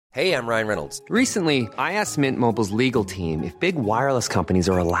Hey, I'm Ryan Reynolds. Recently, I asked Mint Mobile's legal team if big wireless companies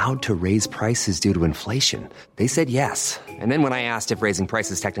are allowed to raise prices due to inflation. They said yes. And then when I asked if raising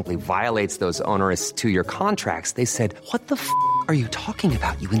prices technically violates those onerous two-year contracts, they said, "What the f*** are you talking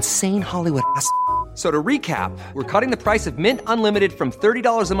about, you insane Hollywood ass?" So to recap, we're cutting the price of Mint Unlimited from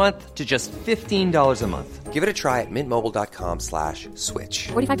 $30 a month to just $15 a month. Give it a try at mintmobile.com/switch.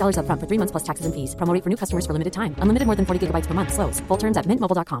 $45 up front for 3 months plus taxes and fees. Promo rate for new customers for limited time. Unlimited more than 40 gigabytes per month slows. Full terms at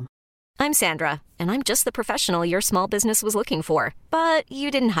mintmobile.com. I'm Sandra, and I'm just the professional your small business was looking for. But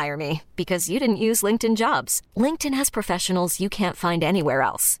you didn't hire me because you didn't use LinkedIn Jobs. LinkedIn has professionals you can't find anywhere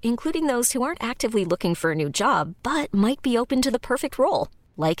else, including those who aren't actively looking for a new job, but might be open to the perfect role,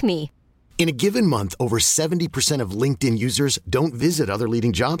 like me. In a given month, over 70% of LinkedIn users don't visit other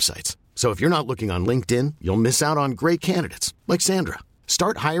leading job sites. So if you're not looking on LinkedIn, you'll miss out on great candidates like Sandra.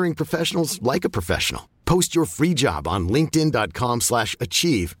 Start hiring professionals like a professional. Post your free job on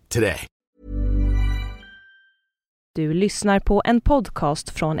linkedin.com/achieve today. Du lyssnar på en podcast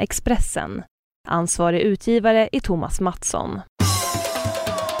från Expressen. Ansvarig utgivare är Thomas Mattsson.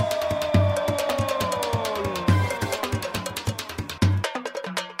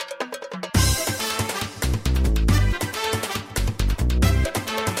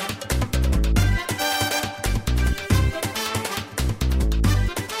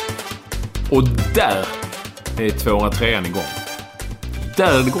 Och där är 203an igång.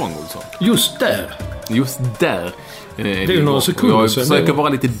 Där är det igång, Olsson. Just där. Just där. Det är ju några sekunder jag sedan. försöker vara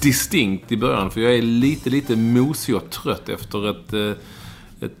lite distinkt i början, för jag är lite mosig och trött efter ett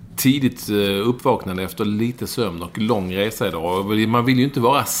tidigt uppvaknande efter lite sömn och lång resa idag. Man vill ju inte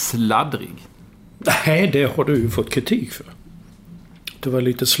vara sladdrig. Nej, det har du ju fått kritik för. Du var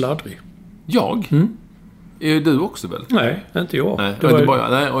lite sladdrig. Jag? Är du också väl? Nej, inte jag. Nej, inte bara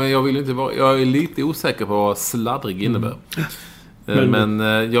jag. Nej, och jag vill inte vara. Jag är lite osäker på vad sladdrig innebär. Men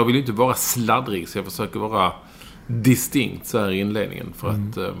jag vill inte vara sladdrig, så jag försöker vara distinkt så här i inledningen för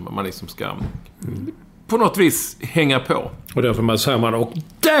att man liksom ska på något vis hänga på. Och därför man säger man och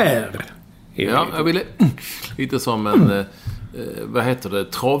där. Ja, jag ville lite som en vad heter det,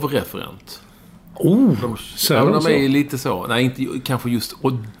 travreferent. De är lite så. Nej, inte kanske just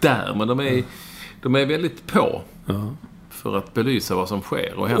och där, men de är väldigt på för att belysa vad som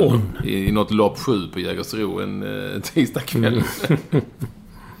sker och händer i något lopp 7 på Jägersro en tisdag kväll.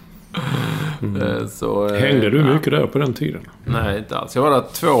 Så, hängde du mycket där på den tiden? Nej, inte alls. Jag var där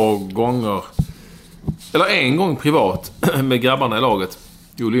 2 gånger, eller 1 gång privat med grabbarna i laget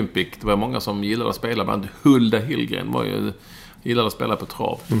i Olympic. Det var många som gillade att spela. Bland Hulda Hillgren gillade att spela på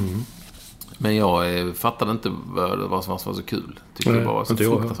trav. Men jag fattade inte vad som var så kul. Tyckte det var så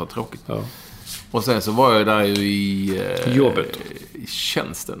fruktansvärt tråkigt. Ja. Och sen så var jag där ju i jobbet, i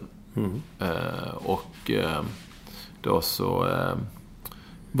tjänsten. Och då så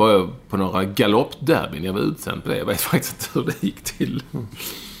var jag på några galoppderbyn. Jag var utsänd på det. Jag vet faktiskt inte hur det gick till.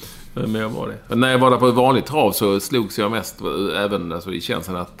 Men jag var det. När jag var där på ett vanligt trav så slogs jag mest även alltså, i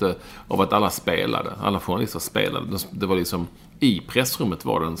tjänsten av att alla spelade. Alla journalister spelade. Det var liksom i pressrummet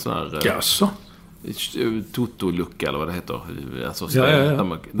var det en sån här Toto-lucka eller vad det heter. Alltså,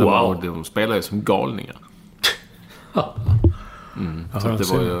 de spelar ju som galningar. Så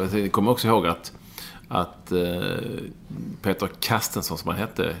det var ju, jag kommer också ihåg att Peter Kastensson, som han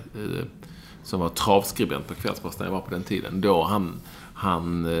hette, som var travskribent på Kvällsposten när jag var på den tiden, då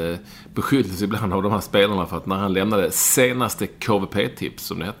han beskylldes ibland av de här spelarna för att när han lämnade senaste KVP-tips,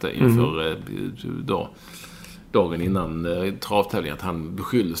 som det hette, inför dagen innan travtävlingen, att han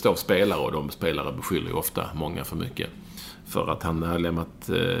beskylldes av spelare, och de spelare beskyller ju ofta många för mycket, för att han hade lämnat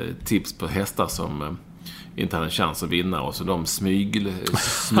tips på hästar som inte hade en chans att vinna, och så de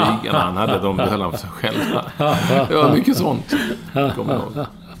smygarna han hade, de behöll han för sig själva. Det var mycket sånt.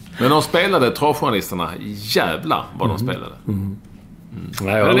 Men de spelade, travjournalisterna, jävla vad de spelade.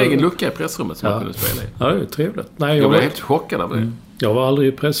 Nej, jag hade en egen lucka i pressrummet som man kunde spela i. Ja, det är trevligt. Nej, jag var helt chockad av det. Jag var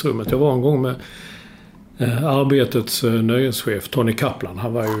aldrig i pressrummet. Jag var en gång med Arbetets nöjeschef Tony Kaplan.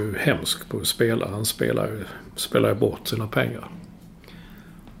 Han var ju hemsk på att spela. Han spelade bort sina pengar.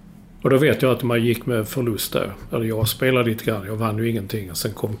 Och då vet jag att man gick med förlust där. Eller jag spelade lite grann. Jag vann ju ingenting. Och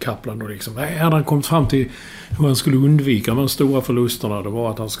sen kom Kaplan och liksom... Nej, han hade kommit fram till hur han skulle undvika de stora förlusterna. Det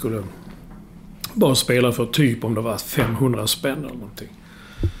var att han skulle bara spela för typ om det var 500 spänn eller någonting.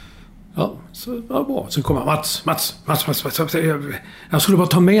 Ja, så det var bra. Sen kom han, Mats. Jag skulle bara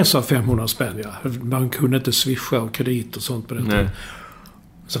ta med sig 500 spänn. Ja. Man kunde inte swisha och kredit och sånt på den tiden.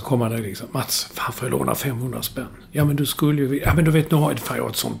 Så kommer det liksom, Mats, fan får jag låna 500 spänn? Ja men du skulle ju, ja men du vet, nu har jag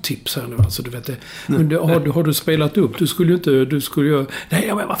ett sånt tips här nu. Alltså du vet det, men har du spelat upp? Du skulle ju,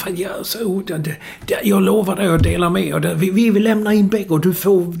 nej men vad fan gör så? Jag lovar dig att dela med. Och vi vill lämna in bägge och du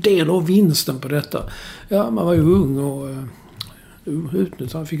får del av vinsten på detta. Ja, man var ju ung och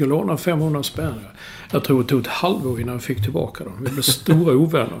utnyttjad. Han fick ju låna 500 spänn. Jag tror det tog ett halvår innan han fick tillbaka dem. Vi blev stora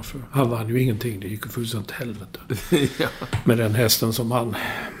ovänner för han vann ju ingenting. Det gick ju fullständigt helvete. Ja. Med den hästen som han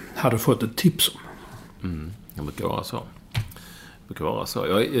hade fått ett tips om. Det brukar vara så.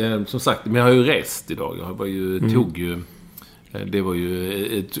 Jag, som sagt, men jag har ju rest idag. Jag var ju, det var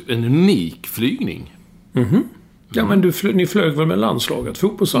ju en unik flygning. Ja, men ni flög väl med landslaget,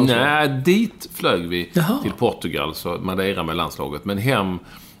 fotbollslandslaget? Nej, dit flög vi till Portugal, så Madeira med landslaget. Men hem,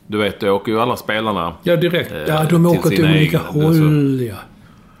 du vet, då åker ju alla spelarna... Ja, direkt. Ja, de åker till olika håll, ja.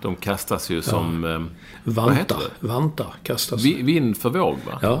 De kastas ju som... Vantar kastas. Vind för våg,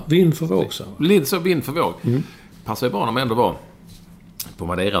 va? Ja, vind för våg. Så vind för våg. Passar ju bra när man ändå var på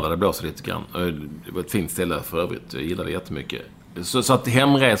Madeira där det blåser lite grann. Det var ett fint ställe för övrigt. Jag gillade det jättemycket. Så att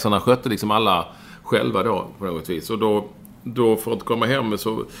hemresorna skötte liksom alla själva då på något vis. Och då för att komma hem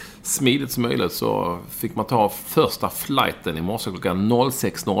så smidigt som möjligt så fick man ta första flighten i morse klockan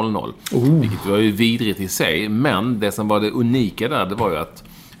 06.00. Vilket var ju vidrigt i sig. Men det som var det unika där, det var ju att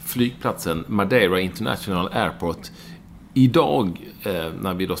flygplatsen Madeira International Airport idag,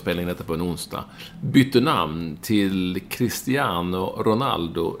 när vi då spelade in detta på en onsdag, bytte namn till Cristiano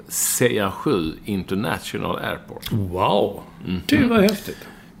Ronaldo CA7 International Airport. Wow, det var häftigt.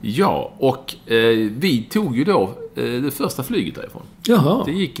 Ja, och vi tog ju då det första flyget därifrån. Jaha.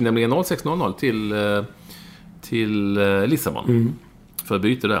 Det gick nämligen 06.00 till Lissabon för att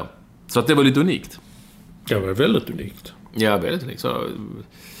byta där. Så att det var lite unikt. Det var väldigt unikt. Ja, väldigt unikt.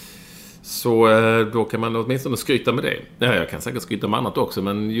 Så då kan man åtminstone skryta med det. Ja, jag kan säkert skryta med annat också,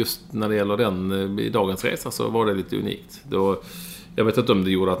 men just när det gäller den i dagens resa så var det lite unikt. Jag vet inte om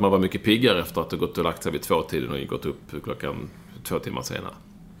det gjorde att man var mycket piggare efter att det gått och lagt sig vid 2-tiden och gått upp klockan 2 timmar senare.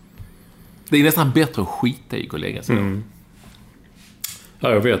 Det är nästan bättre att skita i att lägga sig. Ja,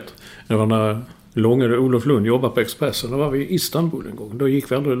 jag vet. Det var när Långe och Olof Lund jobbade på Expressen. Då var vi i Istanbul en gång. Då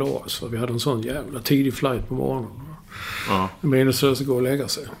gick vi aldrig la oss. För vi hade en sån jävla tidig flight på morgonen. Ja. Det meningslöst att gå och lägga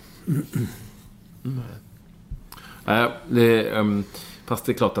sig. Fast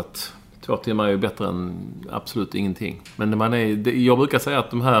det är klart att 2 timmar är ju bättre än absolut ingenting. Men jag brukar säga att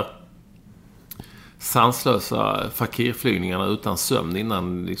de här sanslösa fakirflygningarna utan sömn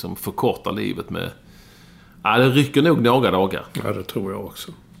innan liksom förkortar livet med... Ja, det rycker nog några dagar. Ja, det tror jag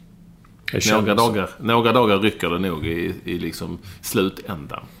också. Några dagar rycker det nog i liksom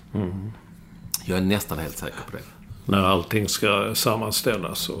slutändan. Jag är nästan helt säker på det. När allting ska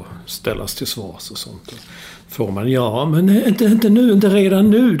sammanställas och ställas till svars och sånt. Får man, men inte nu, inte redan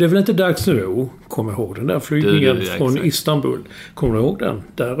nu. Det är väl inte dags nu? Kom ihåg den där flygningen från Istanbul. Kommer du ihåg den?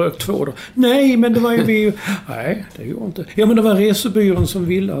 Där rök 2 dagar. Nej, men det var ju vi... Nej, det går inte. Ja, men det var resebyrån som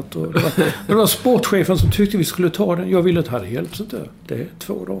ville att... Och det var sportchefen som tyckte vi skulle ta den. Jag ville att det hade hjälpt inte. Det är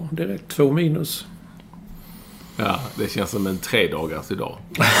 2 dagar direkt. 2 minus. Ja, det känns som en 3 dagars idag.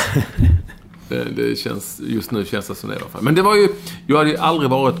 Det känns, just nu känns det som det i alla fall. Men det var ju, jag hade ju aldrig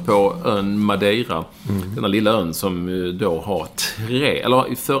varit på ön Madeira. Den här lilla ön som då har 3,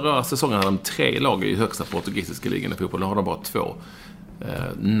 eller i förra säsongen hade de 3 lag i högsta portugisiska ligan i fotboll. Nu har de bara 2.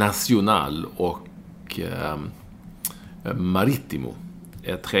 Nacional och Marítimo.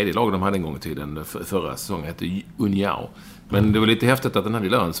 Ett tredje lag de hade en gång i tiden förra säsongen hette União. Men det var lite häftigt att den här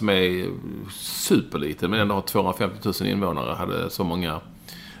lilla ön som är superliten men ändå har 250 000 invånare hade så många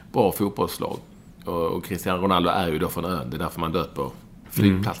bra fotbollslag. Och Cristiano Ronaldo är ju då från ön. Det är därför man döper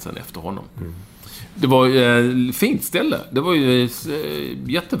flygplatsen efter honom. Det var ett fint ställe. Det var ju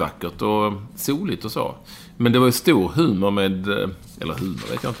jättevackert och soligt och så. Men det var ju stor humor med... Eller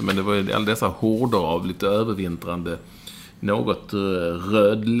humor vet jag inte. Men det var ju alla dessa horder av lite övervintrande... Något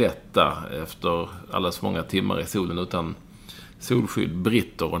rödlätta efter alldeles många timmar i solen utan solskydd.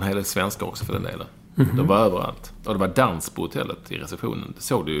 Britter och en hel del svenskar också för den delen. De var överallt. Och det var dans på hotellet i receptionen. Det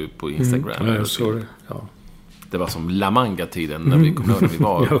såg du ju på Instagram. Ja, jag såg det. Ja. Det var som La Manga-tiden när vi kom ihåg när vi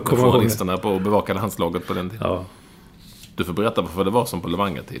var på journalisterna på och bevakade handslaget på den tiden. Ja. Du får berätta varför det var som på La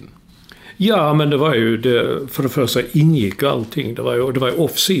Manga-tiden. Ja, men det var ju för det första ingick allting. Det var ju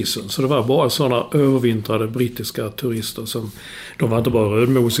off-season, så det var bara sådana övervintrade brittiska turister som... De var inte bara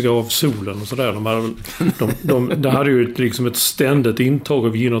rödmosiga av solen och sådär. De hade ju liksom ett ständigt intag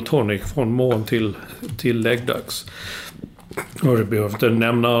av gin och tonic från morgon till läggdags. Och det behöver inte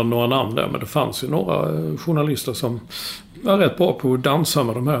nämna några namn där, men det fanns ju några journalister som var rätt bra på att dansa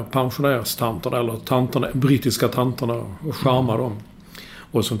med de här pensionärstanterna eller brittiska tanterna och charma dem.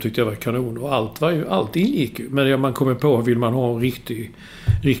 Och som tyckte jag var kanon. Och allt ingick ju. Men man kommer på, vill man ha en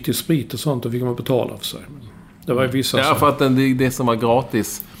riktig sprit och sånt, då fick man betala för sig. Men det var ju vissa... Ja, för att det som var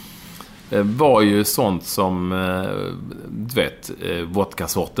gratis var ju sånt som, du vet,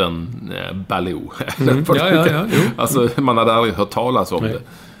 vodkasorten Baloo. Ja. Alltså, man hade aldrig hört talas om det.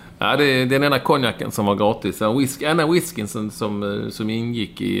 Ja, det är den ena konjaken som var gratis. En whiskyn som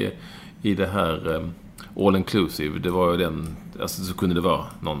ingick i det här all inclusive, det var ju den, alltså så kunde det vara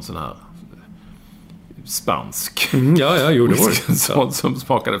någon sån här spansk. Det var det. Sånt som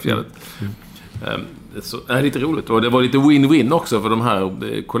smakade fjället. Så det är lite roligt. Och det var lite win-win också för de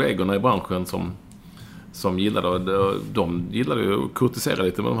här kollegorna i branschen som gillade, och de gillade ju att kurtisera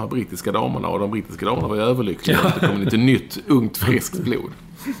lite med de här brittiska damerna, och de brittiska damerna var ju överlyckliga. Det kom lite nytt, ungt, friskt blod.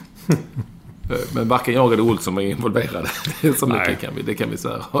 Men varken jag eller Olsson var involverade. Så mycket kan vi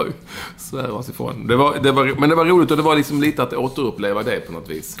svära oss ifrån. Men det var roligt, och det var liksom lite att återuppleva det på något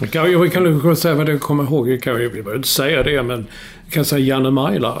vis. Jag kan säga vad jag kommer ihåg. Jag vill inte säga det, men jag kan säga Janne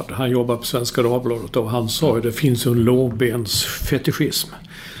Majlard. Han jobbar på Svenska Dagbladet, och han sa ju det finns en lårbensfetischism.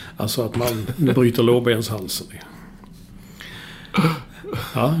 Alltså att man bryter lårbenshalsen.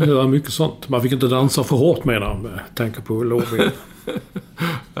 Ja, det var mycket sånt. Man fick inte dansa för hårt, menar han, med tanke på lårben.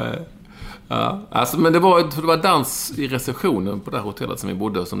 Ja, alltså, men det var dans i receptionen på det här hotellet som vi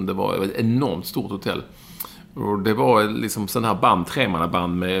bodde, som det var ett enormt stort hotell. Och det var liksom sån här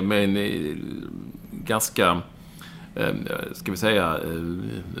tremannaband med en ganska, ska vi säga,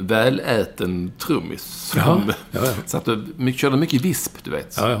 väläten trummis. Satt och körde mycket visp, du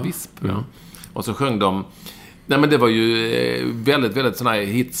vet. Visp, ja. Och så sjöng de. Nej, men det var ju väldigt, väldigt såna här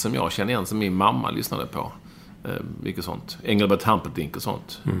hits som jag känner igen, som min mamma lyssnade på. Mycket sånt. Engelbert Humperdinck och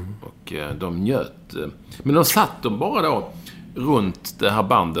sånt. Och de njöt. Men de satt bara då runt det här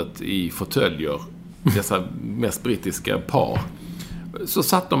bandet i fåtöljer. Dessa mest brittiska par. Så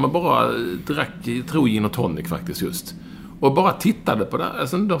satt de och bara drack, gin och tonic faktiskt just. Och bara tittade på det.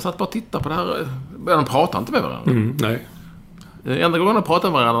 Alltså, de satt bara och tittade på det här. De pratade inte med varandra. Nej. Enda gången de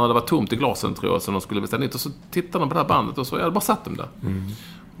pratade med varandra när det var tomt i glasen, tror jag, så de skulle beställa nytt. Och så tittade de på det här bandet, och så bara satt de där.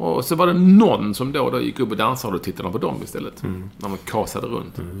 Och så var det någon som då gick upp och dansade, och tittade på dem istället. När de kasade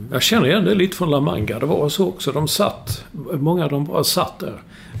runt. Jag känner igen det lite från La Manga. Det var så också. Många av dem bara satt där.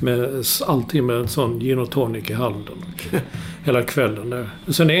 Alltid med en sån gin och tonic i handen. Hela kvällen där.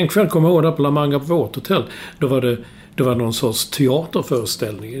 Sen en kväll kom jag ihåg där på La Manga på vårt hotell. Då var någon sorts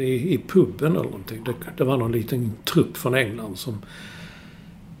teaterföreställning i puben eller någonting. Det var någon liten trupp från England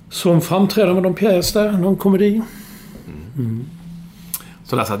som framträdde med någon pjäs där. Någon komedi.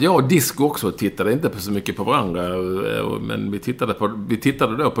 Så där satt jag och Disco också och tittade inte så mycket på varandra, men vi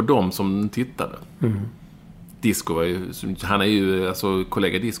tittade då på dem som tittade. Disco var ju, han är ju alltså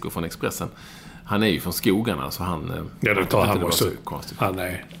kollega Disco från Expressen. Han är ju från skogarna, så han... Ja, det tar han också.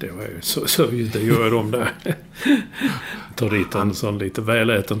 Nej, det var ju så det gör de där. Tar dit en sån lite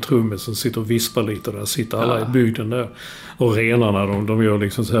väläten trummis som sitter och vispar lite. Där sitter alla i bygden där. Och renarna, de gör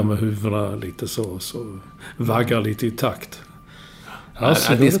liksom så här med huvudena lite så vaggar lite i takt.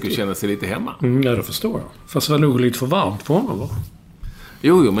 Alltså, Disco känner sig lite hemma. Ja, det förstår jag. Fast det var nog lite för varmt på honom, va?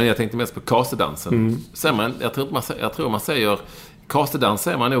 Jo, men jag tänkte mest på kastedansen. Jag tror man säger... Kastedans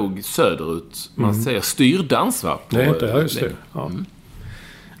säger man nog söderut. Man säger styrdans, va? Det heter jag, just det. Ja.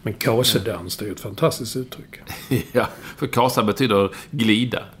 Men kasedans, det är ju ett fantastiskt uttryck. Ja, för kasa betyder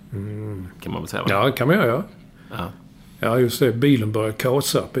glida. Kan man väl säga, va? Ja, kan man göra. Ja. Ja, just det. Bilen börjar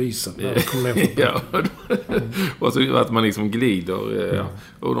kasa på isen. Ja. Och så att man liksom glider.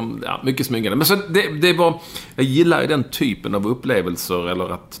 Och mycket smygande. Men så det var... Jag gillar den typen av upplevelser, eller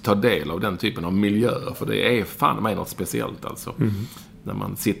att ta del av den typen av miljöer. För det är fan mig något speciellt, alltså. När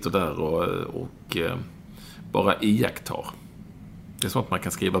man sitter där och bara iakttar. Det är sånt man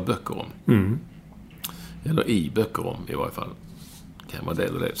kan skriva böcker om. Eller i böcker om, i varje fall. Kan vara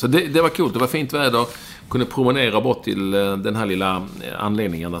del av det. Så det var coolt. Det var fint väder. Kunde promenera bort till den här lilla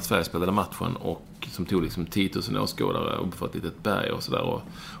anläggningen där Sverige spelade matchen, och som tog liksom 10 000 åskådare upp för ett litet berg och sådär,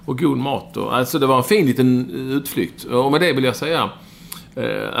 och god mat. Alltså det var en fin liten utflykt. Och med det vill jag säga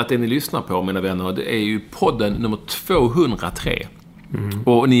att det ni lyssnar på, mina vänner, det är ju podden nummer 203.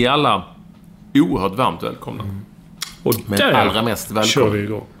 Och ni är alla oerhört varmt välkomna. Och men allra mest välkommen kör vi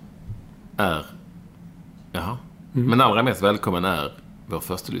igång. Men allra mest välkommen är vår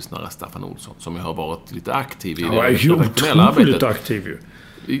första lyssnare Staffan Olsson, som jag har varit lite aktiv i det redaktionella arbetet. Aktiv ju.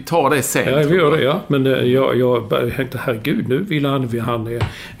 Vi tar det sen. Ja, vi gör det, ja. Men jag tänkte, herregud, nu vill han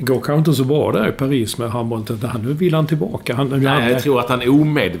går kanske inte så bra där i Paris med handbollen. Nu vill han tillbaka. Jag tror att han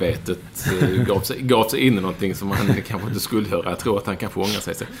omedvetet gav sig in i någonting som han kanske inte skulle göra. Jag tror att han kanske ångrar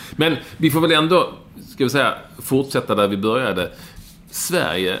sig. Men vi får väl ändå, ska vi säga, fortsätta där vi började.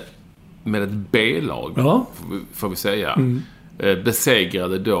 Sverige med ett B-lag, får vi säga,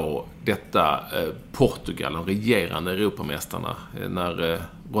 besegrade då detta Portugal, de regerande Europamästarna, när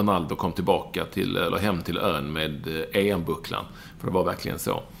Ronaldo kom tillbaka hem till ön med EM-bucklan. För det var verkligen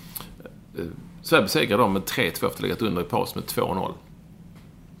så. Sverige besegrade dem med 3-2 efter legat under i paus med 2-0.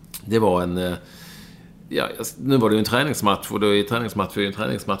 Det var en... nu var det ju en träningsmatch, och då är en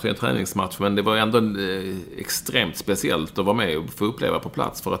träningsmatch, men det var ändå extremt speciellt att vara med och få uppleva på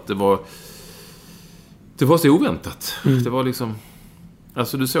plats, för att det var så oväntat. Det var liksom...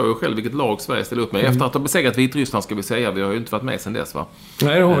 Alltså du såg ju själv vilket lag Sverige ställde upp med. Efter att ha besegrat Vitryssland, ska vi säga. Vi har ju inte varit med sedan dess, va?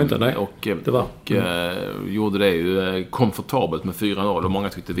 Nej, det har vi inte. Nej. Och gjorde det ju komfortabelt med 4-0. Och många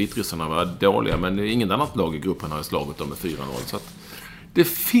tyckte Vitryssarna var dåliga. Men ingen annat lag i gruppen har ju slagit dem med 4-0. Så att det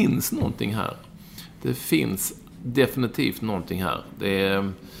finns någonting här. Det finns definitivt någonting här.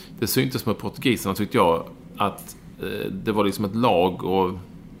 Det syntes med portugiserna, tyckte jag, att det var liksom ett lag och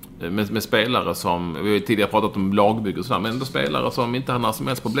med spelare som, vi har ju tidigare pratat om lagbygge och sådär, men ändå spelare som inte hade några som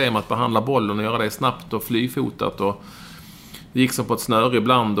helst problem att behandla bollen och göra det snabbt och flyfotat, och det gick som på ett snöre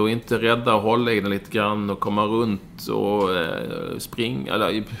ibland, och inte rädda och hålla i den lite grann och komma runt och springa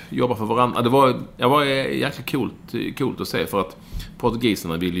eller jobba för varandra. Det var jäkligt coolt att se, för att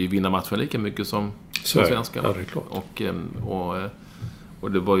portugiserna ville ju vinna matchen lika mycket som svenskarna. Ja, det är klart.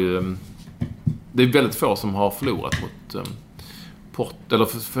 Och det var ju, det är väldigt få som har förlorat mot eller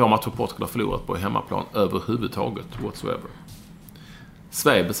få matcher Portugal har förlorat på hemmaplan överhuvudtaget, whatsoever.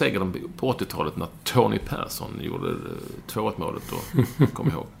 Sverige besegrade dem på 80-talet när Tony Persson gjorde 2-1-målet då, kom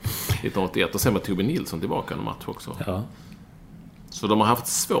ihåg, 1981. Och sen var Torbjörn Nilsson tillbaka en match också. Ja. Så de har haft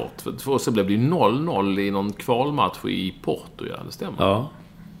svårt. För så blev det ju 0-0 i någon kvalmatch i Porto, ja, det stämmer. Ja.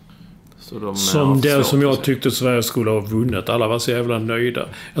 Så som jag tyckte Sverige skulle ha vunnit. Alla var så jävla nöjda.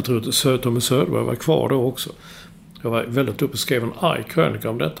 Jag tror att Tommy Söderberg var kvar då också. Jag var väldigt uppe och skrev en arg krönika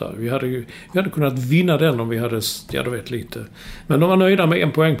om detta. Vi hade kunnat vinna den om vi hade, jag vet lite. Men de var nöjda med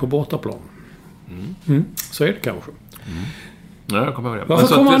 1 poäng på bortaplan. Så är det kanske. Ja, jag kommer ihåg det.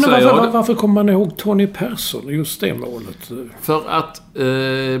 Varför kommer man ihåg Tony Persson, just det målet? För att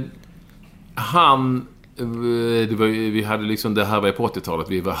han... vi hade liksom, det här var på 80-talet,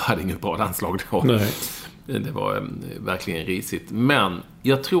 vi hade inget bra landslag då. Nej. Det var verkligen risigt. Men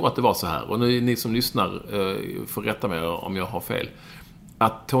jag tror att det var så här, och nu ni som lyssnar får rätta mig om jag har fel,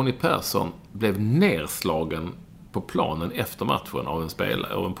 att Tony Persson blev nerslagen på planen efter matchen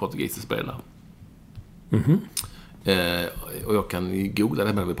av en portugisisk spelare. Och jag kan googla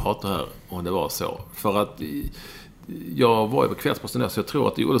det när vi pratar här om det var så. För att jag var ju på Kvällsposten där, så jag tror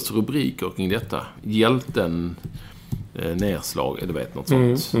att det gjordes rubriker kring detta. Hjälten nerslag, eller vet något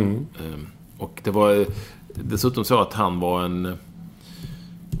sånt. Och det var dessutom så att han var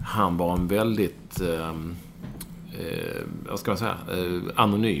en väldigt vad ska man säga,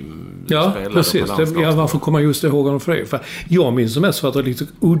 anonym spelare. Precis. Varför kommer jag just ihåg honom för det? För jag minns som mest för att det är lite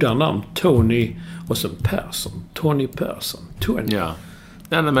udda namn. Tony och sen Persson. Tony Persson. Tony. Ja.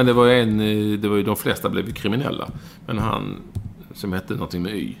 Nej, men det var ju de flesta blev ju kriminella. Men han som hette någonting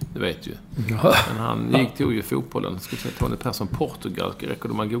med Y, det vet ju. Ja. Men han tog ju fotbollen. Ska säga Tony Persson, Portugal. Räcker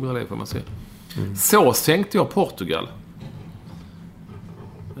det man googlar det får man se. Så sänkte jag Portugal.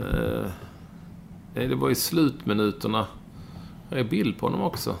 Det var i slutminuterna. Jag har bild på honom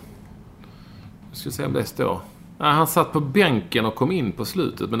också. Jag ska se om det står. Han satt på bänken och kom in på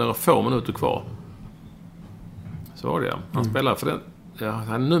slutet, men det var få minuter kvar. Så var det. Han spelar för den.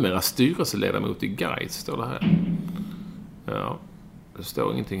 Han är numera styrelseledamot i Gais, står det här. Ja, det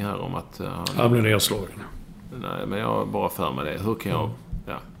står ingenting här om att han blir nedslagen. Nej, men jag har bara för mig det. Hur kan jag...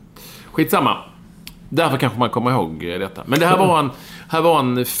 Ja. Skitsamma. Därför kanske man kommer ihåg detta. Men det här var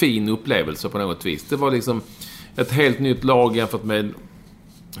en fin upplevelse på något vis. Det var liksom ett helt nytt lag jämfört med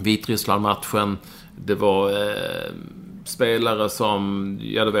Vitryssland-matchen. Det var spelare som,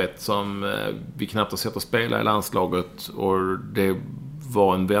 som vi knappt har sett att spela i landslaget. Och det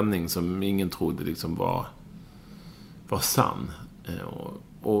var en vändning som ingen trodde liksom var sann.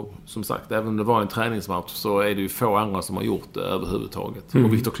 Och som sagt, även om det var en träningsmatch så är det ju få andra som har gjort det överhuvudtaget.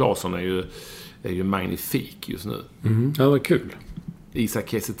 Och Viktor Claesson är ju magnifik just nu. Det var kul. Isak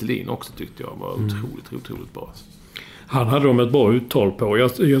Kiese Thelin också tyckte jag var otroligt bra. Han hade de ett bra uttal på.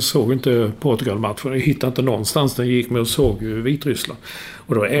 Jag såg inte Portugal-matchen. Jag hittade inte någonstans den gick, men jag såg ju Vitryssland.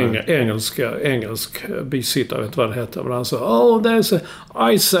 Och då engelsk bisittare, vet vad det heter. Men han sa, there's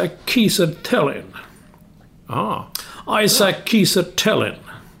Isak Kiese Thelin. Isak Kiese Thelin.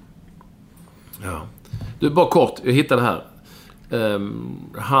 Ja. Du, bara kort, jag hittade det här.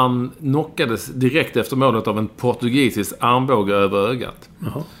 Han knockades direkt efter målet av en portugisisk armbåge över ögat.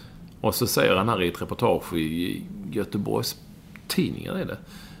 Och så säger han här i ett reportage i Göteborgs tidningar är det.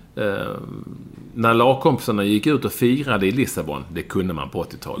 När lagkompisarna gick ut och firade i Lissabon, det kunde man på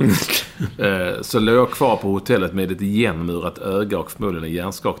 80-talet, så låg jag kvar på hotellet med ett igenmurat öga och förmodligen en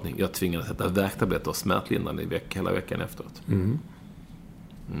hjärnskakning. Jag tvingades sätta värktabletter och smärtlindrande hela veckan efteråt.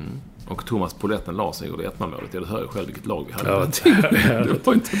 Och Thomas Poletten la sig och gjorde 1-målet. Jag hör själv vilket lag vi hade. Ja, det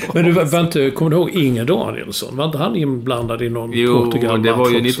var inte bra. Men du var inte, kommer du ihåg Inge Danielsson? Var inte han inblandad i någon Portugal-match? Jo, det var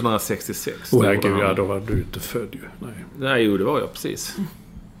ju 1966. Herregud, då var du inte född ju. Nej, det var jag precis.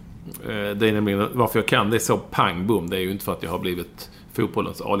 Det är nämligen varför jag kan det är så pang bom. Det är ju inte för att jag har blivit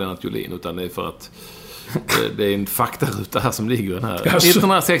fotbollens A-Lennart Julin, utan det är för att det är en faktaruta här som ligger den här.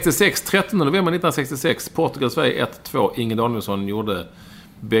 1966, 13 november 1966, Portugal-Sverige 1-2. Inge Danielsson gjorde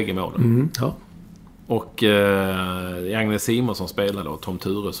bägge målen. Ja. Och Agnes Simonsson spelade och Tom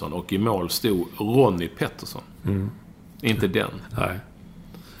Turesson. Och i mål stod Ronny Pettersson. Inte den. Nej.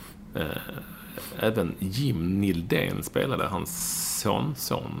 Även Jim Nildén spelade. Hans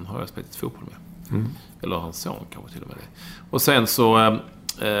son har jag spelat fotboll med. Eller hans son kanske till och med det. Och sen så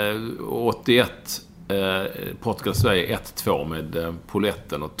 81 Portugal-Sverige 1-2 med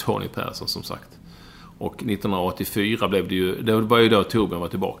Poletten och Tony Persson som sagt. Och 1984 blev det ju... Det var ju då Torbjörn var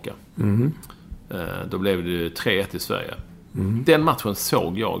tillbaka. Då blev det 3-1 i Sverige. Den matchen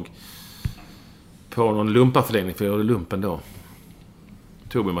såg jag på någon lumpaförläggning, för jag gjorde lumpen då.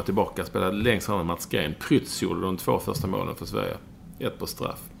 Torbjörn var tillbaka, spelade längst fram med Mats Green. Prytz gjorde de 2 första målen för Sverige. 1 på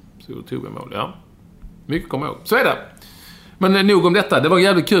straff. Så gjorde Torbjörn mål. Ja, mycket kommer jag ihåg. Så är det. Men nog om detta. Det var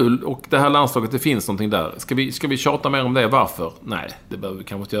jävligt kul. Och det här landslaget, det finns någonting där. Ska vi tjata mer om det? Varför? Nej, det behöver vi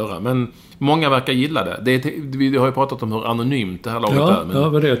kanske inte göra. Men många verkar gilla det. Vi har ju pratat om hur anonymt det här laget är. Men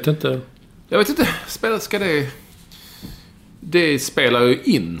jag vet inte. Jag vet inte. Ska det... Det spelar ju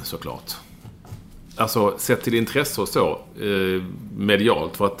in såklart. Alltså, sett till intresse och så.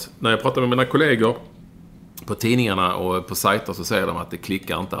 Medialt. För att när jag pratar med mina kollegor på tidningarna och på sajter så säger de att det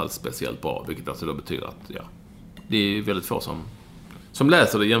klickar inte alls speciellt bra. Vilket alltså då betyder att det är väldigt få som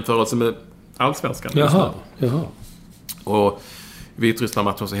läser det i jämförelse med allsvenskan. Jaha. Och i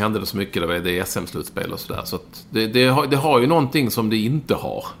Vitryssland-matchen så hände det så mycket. Det är SM-slutspel och sådär. Så att det har ju någonting som det inte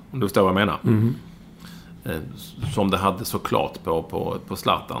har. Om du förstår vad jag menar. Som det hade såklart på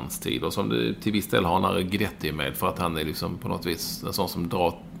Zlatans tid. Och som det till viss del har när Gretti med. För att han är liksom på något vis en sån som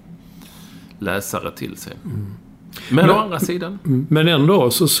drar läsare till sig. Men å andra sidan. Men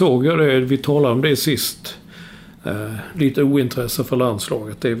ändå så såg jag det, vi talade om det sist. Lite ointresse för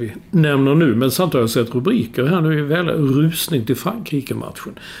landslaget, det vi nämner nu. Men samtidigt har jag sett rubriker här nu i väl rusning till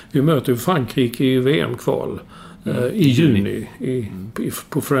Frankrike-matchen. Vi möter ju Frankrike i VM-kval i juni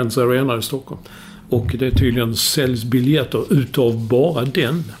på Friends Arena i Stockholm. Och det tydligen säljs biljetter utav bara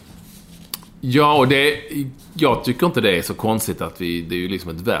den. Ja, och jag tycker inte det är så konstigt att det är ju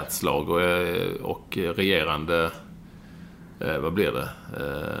liksom ett världslag och regerande vad blir det?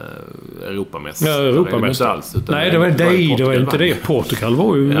 Europamästare. Ja, Europamästare. Nej, det var inte det. Portugal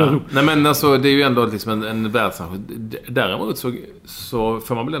var ju... Ja. Nej, men alltså det är ju ändå liksom en världsmatch. Däremot så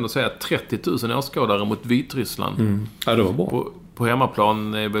får man väl ändå säga att 30 000 åskådare mot Vitryssland. Ja, det var bra. På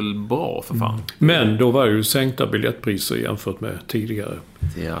hemmaplan är väl bra för fan. Men då var ju sänkta biljettpriser jämfört med tidigare.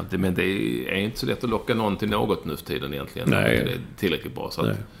 Ja, men det är inte så lätt att locka någon till något nu för tiden egentligen. Nej. Det är tillräckligt bra.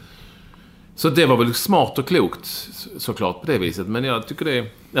 Så det var väl smart och klokt såklart på det viset. Men jag tycker det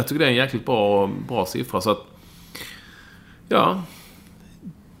är en jäkligt bra siffra. Så att, ja,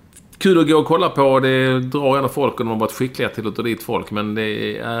 kul att gå och kolla på. Det drar gärna folk och de har varit skickliga till att ta dit folk. Men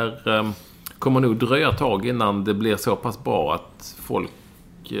det kommer nog dröja tag innan det blir så pass bra att folk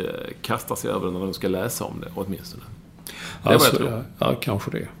kastar sig över det när de ska läsa om det åtminstone. Det är vad jag tror. Ja,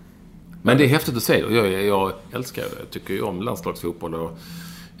 kanske det. Men det är häftigt att se. Jag älskar det. Jag tycker ju om landslagsfotboll och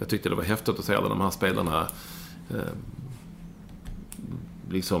jag tyckte det var häftigt att se alla de här spelarna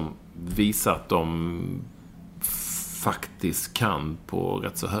liksom visa att de faktiskt kan på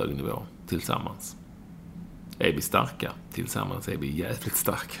rätt så hög nivå tillsammans. Är vi starka tillsammans är vi jävligt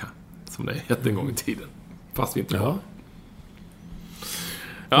starka, som det hette en gång i tiden. Fast vi inte var.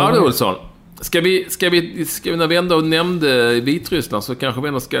 Ja, det är Olsson. Ska vi när vi ändå nämnde Vitryssland så kanske vi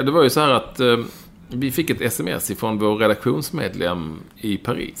ändå ska... Det var ju så här att vi fick ett sms ifrån vår redaktionsmedlem i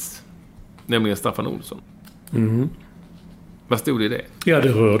Paris. Nämligen Staffan Olsson. Vad stod det i det? Ja,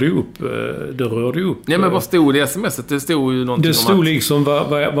 det rörde upp. Nej, men vad stod det i smset? Det stod ju någonting. Det stod om att, liksom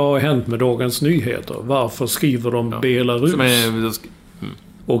vad har hänt med Dagens Nyheter? Varför skriver de Belarus?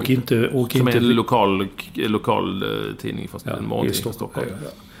 Och inte som är en lokal tidning fast en morgontidning i Stockholm. Ja.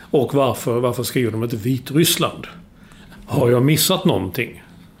 Och varför skriver de inte Vitryssland? Har jag missat någonting?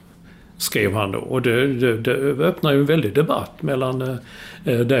 Skrev han då. Och det öppnar ju en väldig debatt mellan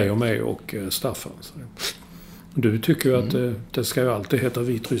dig och mig och Staffan. Du tycker ju att det ska ju alltid heta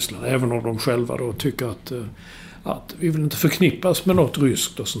Vitryssland. Även om de själva då tycker att vi vill inte förknippas med något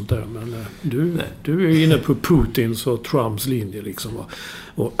ryskt och sånt där. Men du är inne på Putins och Trumps linje liksom.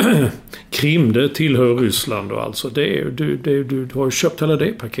 Och Krim, det tillhör Ryssland och alltså du har ju köpt hela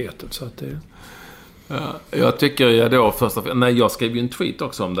det paketet så att det... Jag tycker jag skrev ju en tweet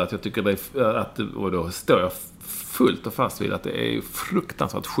också om det, att jag tycker och då står jag fullt och fast vid att det är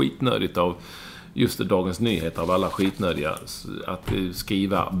fruktansvärt skitnödigt av just Dagens Nyheter av alla skitnödiga att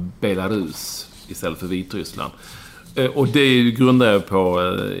skriva Belarus istället för Vitryssland. Och det grundar jag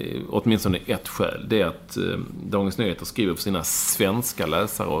på åtminstone ett skäl. Det är att Dagens Nyheter skriver för sina svenska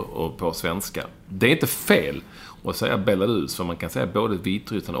läsare och på svenska. Det är inte fel att säga Belarus, för man kan säga både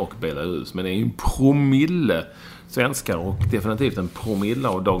Vitryssland och Belarus. Men det är ju en promille svenskar och definitivt en promille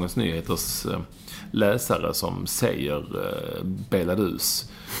av Dagens Nyheters läsare som säger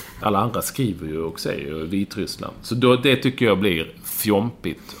Belarus. Alla andra skriver ju och säger Vitryssland. Så det tycker jag blir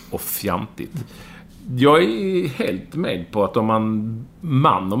fjompigt och fjantigt. Jag är helt med på att om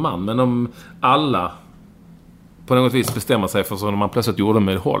men om alla på något vis bestämmer sig för så när man plötsligt gjorde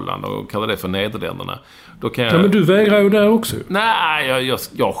med Holland och kallar det för Nederländerna, då kan jag... Ja, men du vägrar ju där också. Nej,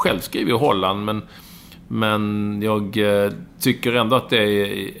 jag själv skriver ju Holland, men jag tycker ändå att det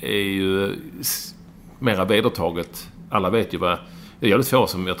är ju mera vedertaget. Alla vet ju vad... Det är jävligt få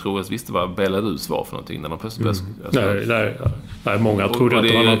som jag tror visste vad Belarus var för någonting när de plötsligt... Nej, många trodde att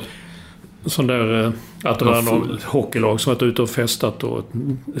det var något sån där... Att det var någon hockeylag som varit ute och festat och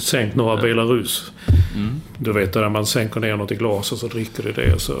sänkt några Belarus. Du vet där man sänker ner något i glas och så dricker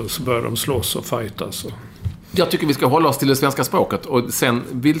det och så börjar de slåss och fightas. Jag tycker vi ska hålla oss till det svenska språket. Och sen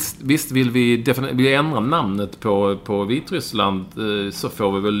visst vill vi ändra namnet på Vitryssland, så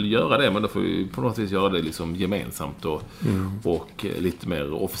får vi väl göra det. Men då får vi på något vis göra det liksom gemensamt och lite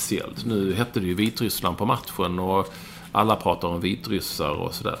mer officiellt. Nu hette det ju Vitryssland på matchen och alla pratar om vitryssar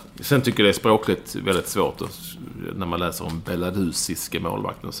och sådär. Sen tycker jag det är språkligt väldigt svårt när man läser om belarusiska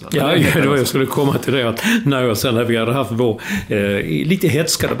målvakten och sådär. Ja, det var jag skulle komma till det. Att när vi hade haft vår lite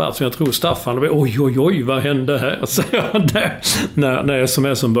hetska debatt som jag tror Staffan var, oj, vad hände här? Så när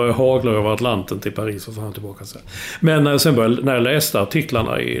sms'en började hagla över Atlanten till Paris och fram tillbaka. Men när jag läste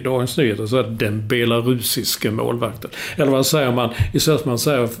artiklarna i Dagens Nyheter så är den belarusiska målvakten. Eller vad säger man? Istället för man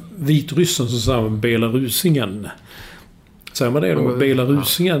säger vitryssen så säger man belarusingen. Säger man det då?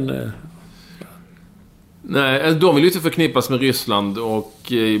 Belarusingen? Nej, de vill ju inte förknippas med Ryssland och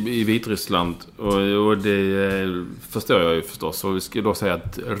i Vitryssland. Och det förstår jag ju förstås. Och vi ska då säga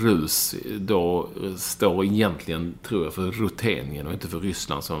att Rus då står egentligen, tror jag, för Rutenien och inte för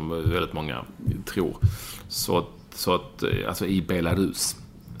Ryssland som väldigt många tror. Så att alltså i Belarus.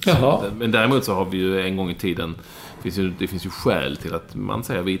 Så, men däremot så har vi ju en gång i tiden... Det finns ju skäl till att man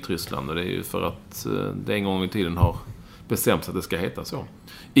säger Vitryssland. Och det är ju för att det en gång i tiden har bestämt att det ska heta så.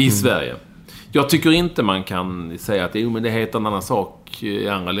 I Sverige. Jag tycker inte man kan säga att men det heter en annan sak i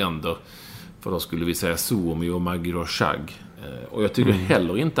andra länder. För då skulle vi säga Suomi och Magiroshag. Och jag tycker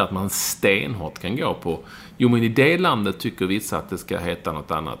heller inte att man stenhårt kan gå på... men i det landet tycker vissa att det ska heta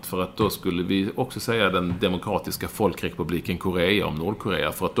något annat. För att då skulle vi också säga den demokratiska folkrepubliken Korea om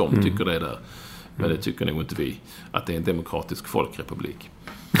Nordkorea. För att de tycker det där. Men det tycker nog inte vi. Att det är en demokratisk folkrepublik.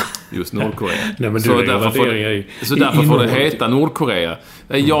 Just Nordkorea. Nej, men så därför får det heta Nordkorea.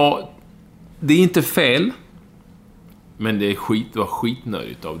 Det är inte fel. Men det var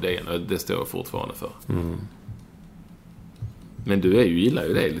skitnödigt av det. Det står jag fortfarande för. Men du gillar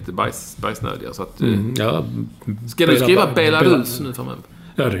ju det. Lite bajsnödiga. Så att, ska du skriva Belarus nu för mig?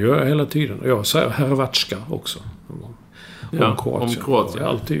 Ja, det gör jag hela tiden. Och jag säger Hrvatska också. Om Kroatien. Det har jag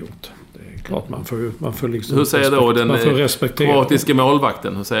alltid gjort. Klart man får liksom... Hur säger då den kroatiska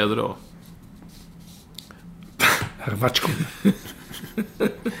målvakten? Hur säger du då? Hrvatska.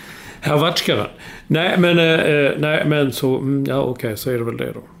 Nej, men så... Ja, okej, så är det väl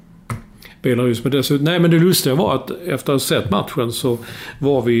det då. Belarus. Men dessutom... Nej, men det lustiga var att efter att ha sett matchen så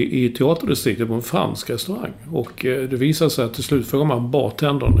var vi i teaterdistriktet på en fransk restaurang. Och det visade sig att till slut frågade man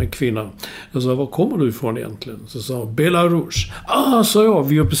bartendern, en kvinna. Jag sa, var kommer du ifrån egentligen? Så sa hon, Belarus. Sa jag,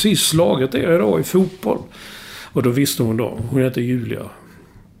 vi har precis slagit er idag i fotboll. Och då visste hon då. Hon heter Julia.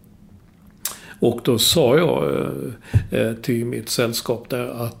 Och då sa jag till mitt sällskap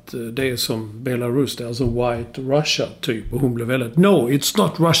där att det är som Belarus, det är alltså White Russia typ. Och hon blev väldigt, no, it's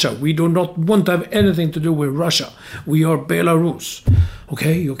not Russia. We do not want to have anything to do with Russia. We are Belarus.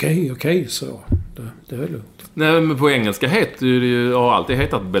 Okej, så det är lugnt. Nej, men på engelska har alltid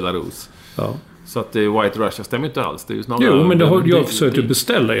hetat Belarus. Ja. Så att White Russia stämmer inte alls. Det är ju snarare... Jo, men jag försökte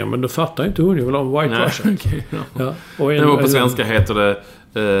beställa igen, men det fattar inte hon. Jag vill ha en White Russia. Okay, ja. Och på svenska heter det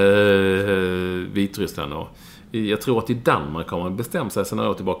Vitryssland och Jag tror att i Danmark har man bestämt sig sedan några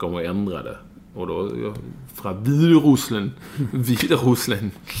år tillbaka om att ändra det. Och då från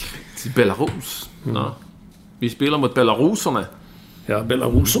Hviderusland till Belarus. Ja. Vi spelar mot belaruserna. Ja,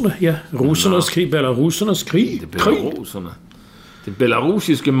 belaruserna, ja. Rosernas krig, belarusernas krig. Det är belaruserna. Det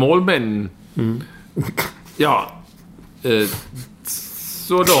belarusiska målmännen. Ja.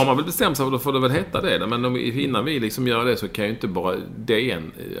 Så då har man väl bestämt sig, och då får det väl heta det. Men innan vi liksom gör det så kan ju inte bara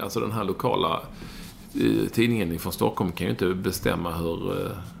DN, alltså den här lokala tidningen från Stockholm, kan ju inte bestämma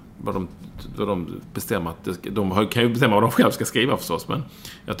vad de bestämmer att de kan ju bestämma vad de själv ska skriva förstås, men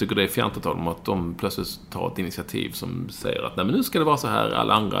jag tycker det är fjantigt av dem att de plötsligt tar ett initiativ som säger att nej, men nu ska det vara så här,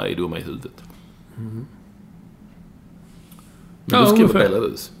 alla andra är dumma i huvudet. Men du skriver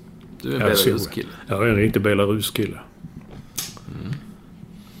Belarus. Du är en Belarus-kille. Jag är en riktig Belarus-kille.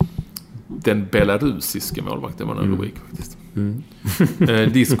 Den belarusiska målvakten var en rubrik faktiskt.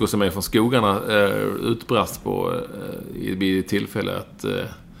 Disco som är från skogarna utbrast på vid ett tillfälle att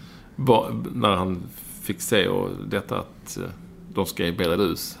när han fick se detta att de ska i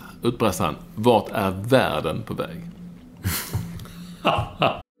Belarus, utbrast han: vart är världen på väg?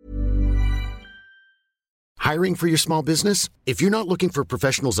 Hiring for your small business? If you're not looking for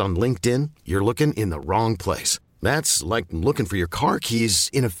professionals on LinkedIn, you're looking in the wrong place. That's like looking for your car keys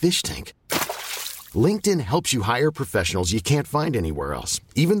in a fish tank. LinkedIn helps you hire professionals you can't find anywhere else,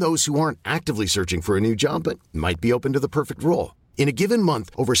 even those who aren't actively searching for a new job but might be open to the perfect role. In a given month,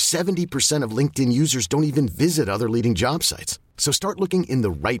 over 70% of LinkedIn users don't even visit other leading job sites. So start looking in the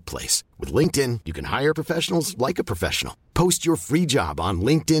right place. With LinkedIn, you can hire professionals like a professional. Post your free job on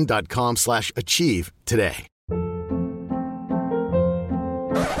linkedin.com/achieve today.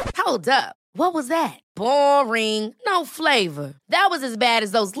 Hold up. What was that? Boring. No flavor. That was as bad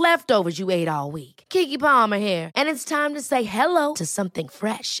as those leftovers you ate all week. Keke Palmer here. And it's time to say hello to something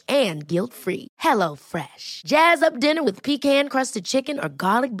fresh and guilt-free. Hello Fresh. Jazz up dinner with pecan-crusted chicken or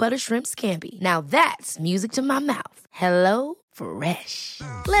garlic butter shrimp scampi. Now that's music to my mouth. Hello Fresh.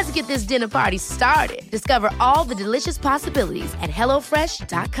 Let's get this dinner party started. Discover all the delicious possibilities at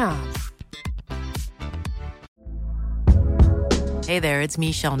hellofresh.com. Hey there, it's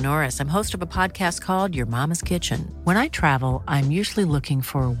Michelle Norris. I'm host of a podcast called Your Mama's Kitchen. When I travel, I'm usually looking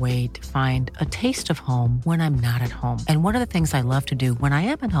for a way to find a taste of home when I'm not at home. And one of the things I love to do when I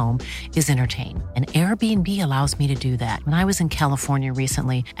am at home is entertain. And Airbnb allows me to do that. When I was in California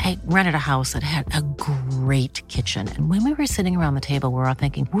recently, I rented a house that had a great kitchen. And when we were sitting around the table, we were all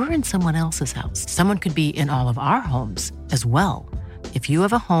thinking, we're in someone else's house. Someone could be in all of our homes as well. If you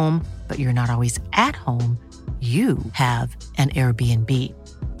have a home, but you're not always at home, you have an Airbnb.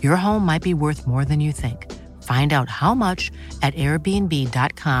 Your home might be worth more than you think. Find out how much at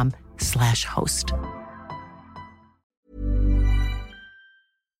airbnb.com/host.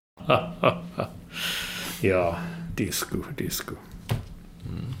 Ja, disco.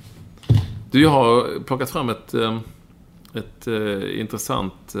 Du har plockat fram ett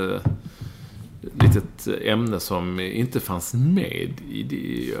intressant litet ämne som inte fanns med i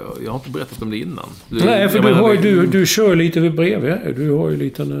det. Jag har inte berättat om det innan. Nej, för du kör lite vid bredvid. Du har ju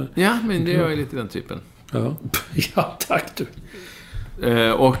lite... Ja, men det är ju lite den typen. Ja, tack du.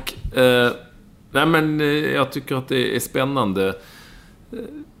 Nej, men jag tycker att det är spännande.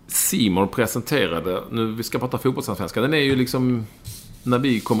 Simon presenterade, nu vi ska prata fotbollsallsvenskan. Den är ju liksom, när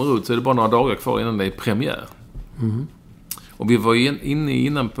vi kommer ut så är det bara några dagar kvar innan det är premiär. Och vi var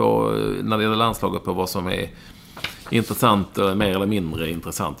innan på, när det gäller landslaget, på vad som är intressant, mer eller mindre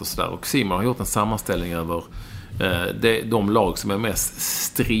intressant och sådär. Och Simon har gjort en sammanställning över de lag som är mest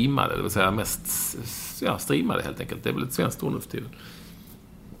streamade, det vill säga mest streamade helt enkelt. Det är väl ett svenskt ord nu för tiden.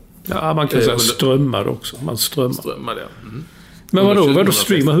 Ja, man kan säga strömmar också. Man strömmar. Strömmar, ja. Men vadå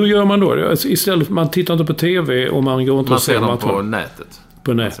streamar? Hur gör man då? Alltså, istället för man tittar inte på TV och man går inte och ser dem på nätet.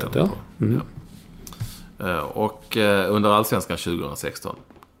 På nätet, ja. Och under Allsvenskan 2016.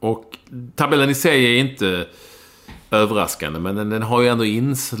 Och tabellen i sig är inte överraskande, men den har ju ändå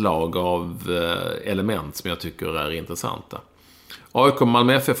inslag av element som jag tycker är intressanta. AIK,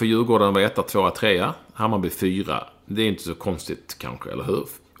 Malmö FF och Djurgården var 1, 2, 3. Hammarby 4. Det är inte så konstigt kanske, eller hur?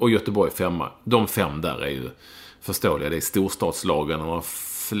 Och Göteborg 5. De 5 där är ju förståeliga. Det är storstadslagen och har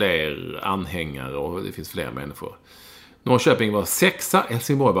fler anhängare och det finns fler människor. Norrköping var 6.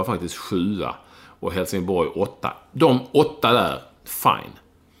 Helsingborg var faktiskt 7. Och Helsingborg 8. De 8 där, fine.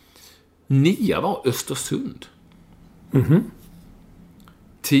 9 var Östersund.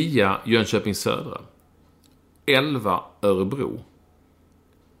 10 Jönköping Södra. 11 Örebro.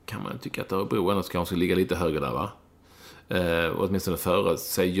 Kan man tycka att Örebro ändå ska ligga lite högre där, va? Och åtminstone före,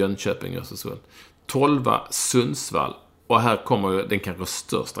 säg Jönköping och Östersund. 12 Sundsvall. Och här kommer den kanske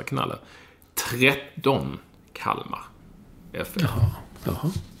största knallen. 13 Kalmar FF.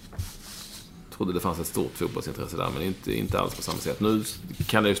 Jaha. Jag trodde det fanns ett stort fotbollsintresse där, men inte alls på samma sätt. Nu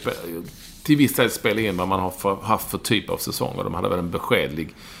kan det ju till viss del spela in vad man har haft för typ av säsong, och de hade väl en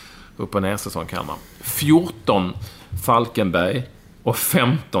beskedlig upp- och ner-säsong kan man. 14 Falkenberg och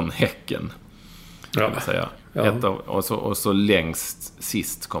 15 Häcken. Kan man säga. Ja. Och så längst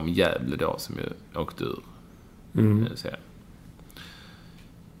sist kom Gävle då, som ju åkte ur.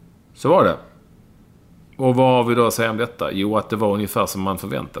 Så var det. Och vad har vi då att säga om detta? Jo, att det var ungefär som man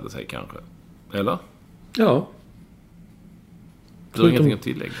förväntade sig kanske. Eller? Ja. Du har ingenting att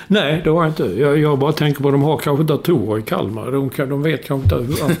tillägga? Nej, det har jag inte. Jag bara tänker på att de har kanske datorer i Kalmar. De vet kanske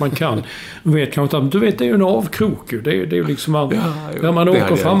inte att man kan. De vet kanske att, du vet, det är ju en avkrok. Det är ju liksom när man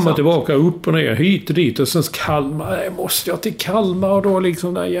åker fram och tillbaka, upp och ner, hit och dit. Och sen Kalmar, måste jag till Kalmar, och då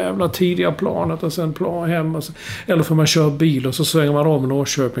liksom det jävla tidiga planet och sen plan hem. Och så, eller får man köra bil och så svänger man om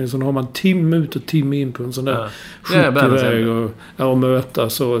Norrköping, så har man timme ut och timme in på en sån där 70-väg och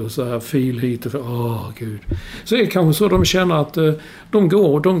mötas och så här fil hit och gud. Så det är kanske så de känner att de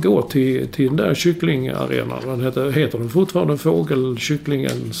går till den där kycklingarenan. Heter den fortfarande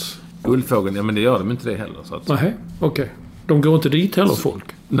Fågelkycklingens? Guldfågeln, ja, men det gör de inte det heller. Så att... Nej, okej. De går inte dit heller, folk?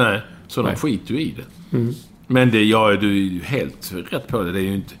 Nej, så de skiter ju i det. Men du är ju helt rätt på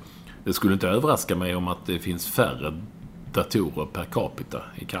det. Det skulle inte överraska mig om att det finns färre datorer per capita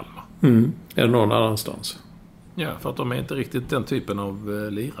i Kalmar. Eller någon annanstans. Ja, för att de är inte riktigt den typen av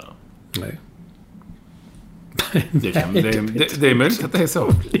lirare. Nej. Det är möjligt att det är så.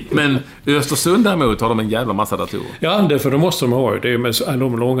 Men i Östersund däremot har de en jävla massa datorer. Ja, det för det måste de ha. Det är med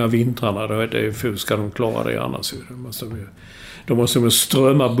de långa vintrarna. Hur ska de klara det annars? De måste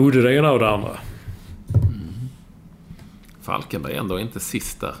strömma både det ena och det andra. Falkenberg är ändå inte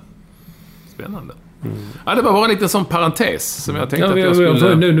sista. Spännande. Ja, det var bara en liten sån parentes som jag tänkte att jag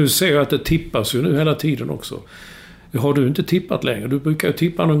skulle... Nu ser jag att det tippas ju nu hela tiden också. Har du inte tippat längre? Du brukar ju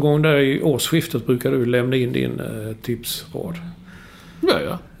tippa någon gång där i årsskiftet, brukar du lämna in din tipsrad.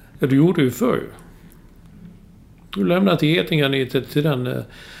 Ja. Ja, du gjorde ju förr ju. Du lämnade till Getingan till den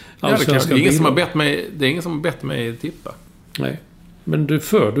allsvenska det är ingen som har bett mig tippa. Nej. Men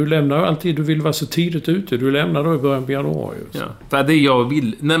du lämnar alltid, du vill vara så tidigt ute. Du lämnar då i början på januari. Ja, för det jag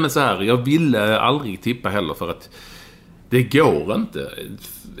vill... Nej, men så här, jag ville aldrig tippa heller, för att det går inte.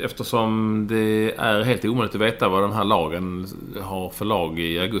 Eftersom det är helt omöjligt att veta vad de här lagen har för lag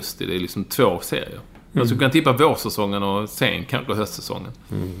i augusti. Det är liksom 2 serier. Jag skulle kunna tippa vårsäsongen och sen kanske höstsäsongen.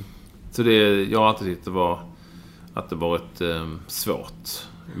 Så jag har alltid tyckt att det varit svårt.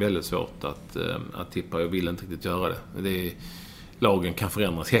 Väldigt svårt att tippa. Jag vill inte riktigt göra det. Lagen kan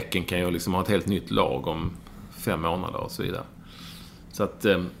förändras. Häcken kan ju liksom ha ett helt nytt lag om 5 månader och så vidare. Så att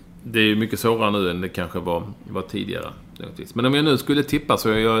det är mycket svårare nu än det kanske var tidigare. Men om jag nu skulle tippa, så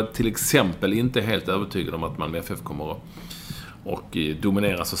är jag till exempel inte helt övertygad om att Malmö FF kommer och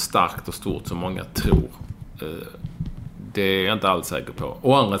dominera så starkt och stort som många tror. Det är jag inte alls säker på.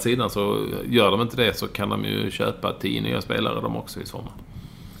 Å andra sidan, så gör de inte det, så kan de ju köpa 10 nya spelare de också i sommar.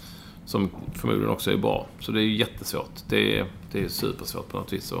 Som förmodligen också är bra. Så det är jättesvårt. Det är supersvårt på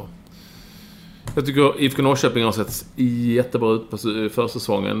något vis. Så jag tycker IFK Norrköping har sett jättebra ut på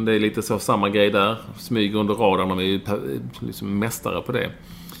försäsongen. Det är lite så samma grej där. Smyger under radarn. De är ju liksom mästare på det.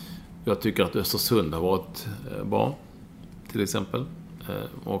 Jag tycker att Östersund har varit bra, till exempel.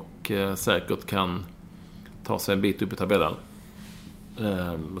 Och säkert kan ta sig en bit upp i tabellen.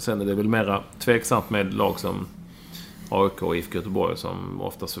 Sen är det väl mera tveksamt med lag som AIK och IFK Göteborg, som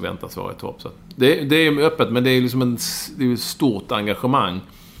oftast förväntas vara i topp. Så det är öppet, men det är liksom det är ett stort engagemang.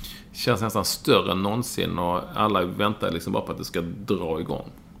 Det känns nästan större än någonsin, och alla väntar liksom bara på att det ska dra igång.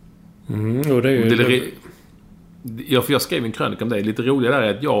 Och det är ju... Jag skrev en krönika om det. Lite roligare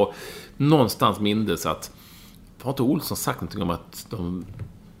är att jag någonstans mindes att... Har inte Olsson sagt någonting om att de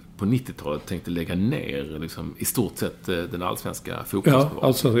på 90-talet tänkte lägga ner liksom, i stort sett den allsvenska fotbollsbevakningen? Ja,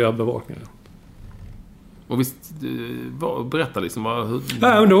 allsvenska bevakningen. Och visst, berätta liksom hur...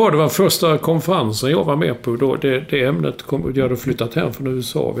 Nej, men det var första konferensen jag var med på. Då det ämnet jag hade flyttat hem från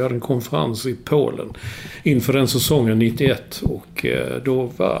USA. Vi hade en konferens i Polen inför den säsongen 91. Och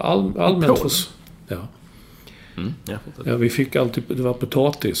då var allmänt... Ja, vi fick alltid... Det var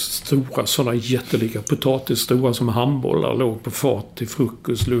potatis. Stora, sådana jättelika potatis. Stora som handbollar. Låg på fat till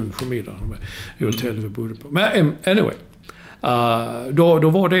frukost, lunch och middag. I hotellet vi bodde på. Men anyway... Då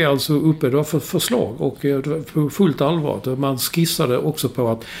var det alltså uppe, det var för förslag, och på fullt allvar. Man skissade också på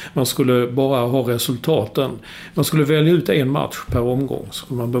att man skulle bara ha resultaten. Man skulle välja ut en match per omgång, så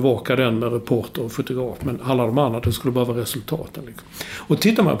skulle man bevaka den med reporter och fotograf, men alla de andra, det skulle bara vara resultaten liksom. Och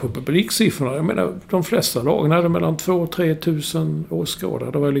tittar man på publiksiffrorna, jag menar, de flesta lagen hade mellan 2 och 3 tusen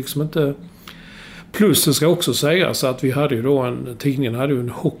åskådare. Det var liksom inte... Plus det ska också sägas att vi hade ju då tidningen hade ju en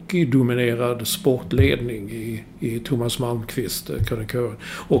hockeydominerad sportledning i Thomas Malmqvist, krönikören.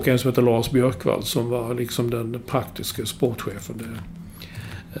 Och en som heter Lars Björkvall som var liksom den praktiska sportchefen.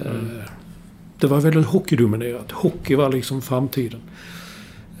 Det var väldigt hockeydominerat. Hockey var liksom framtiden.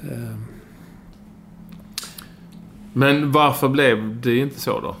 Men varför blev det inte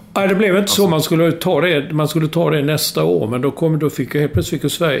så då? Nej, det blev inte så. Man skulle ta det nästa år. Men då fick helt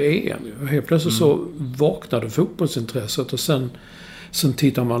plötsligt Sverige EM. Helt plötsligt så vaknade fotbollsintresset och sen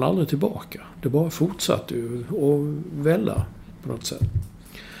tittar man aldrig tillbaka. Det bara fortsatte ju att välla på något sätt.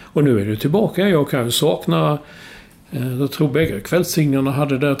 Och nu är det tillbaka. Jag kan ju sakna... Jag tror bägge kvällstidningarna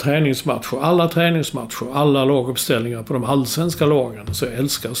hade där träningsmatcher, alla laguppställningar på de allsvenska lagen. Så jag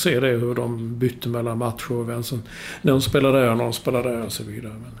älskar att se det, hur de bytte mellan matcher och vem som, när de spelar där och när de spelar där och så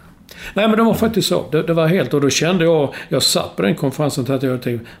vidare. Men det var faktiskt så. Det var helt, och då kände jag satt på den konferensen till att jag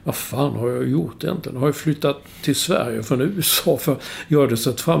tänkte, vad fan har jag gjort egentligen? Har jag flyttat till Sverige från USA för jag hade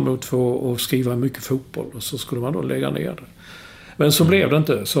sett fram emot för att skriva mycket fotboll och så skulle man då lägga ner det. Men så blev det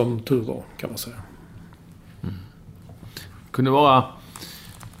inte, som tur var, kan man säga. Kunde vara,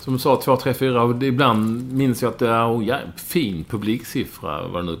 som du sa, 2, 3, 4. Och ibland minns jag att det är fin publiksiffra.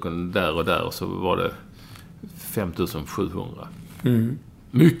 Var det nu där och så var det 5700.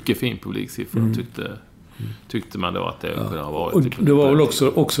 Mycket fin publiksiffra tyckte man då att det kunde ha varit. Och det var väl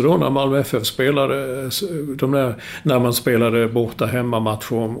också då när Malmö FF spelade när man spelade borta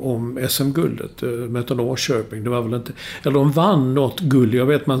hemmamatcher om SM-guldet med Norrköping. Det var väl inte, eller de vann något guld. Jag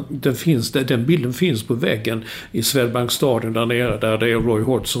vet den bilden finns på väggen i Swedbank-stadion där nere, där det är Roy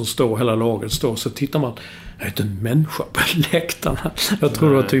Hodgson står, hela laget står, så tittar man. Det är inte en människa på läktarna. Jag tror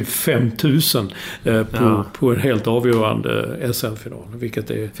det var typ 5000 på en helt avgörande SM-final. Vilket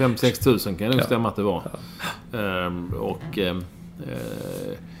är... 5-6 tusen kan nog stämma att det var.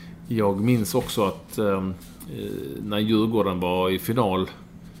 Jag minns också att när Djurgården var i final,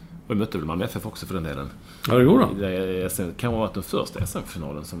 och mötte väl Malmö FF också för den delen. Ja, det gjorde det kan ha varit den första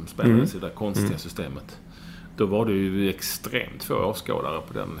SM-finalen som spelades i det där konstiga systemet. Då var det ju extremt få åskådare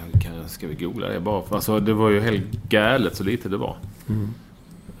på den. Ska vi googla det bara? Alltså, det var ju helt galet så lite det var.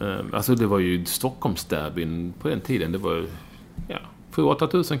 Alltså det var ju Stockholmsderbyn på den tiden. Det var ju 7-8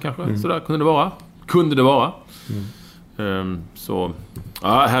 tusen kanske. Så där kunde det vara. Så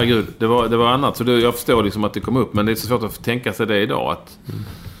herregud, det var annat. Så jag förstår liksom att det kom upp. Men det är så svårt att tänka sig det idag. Att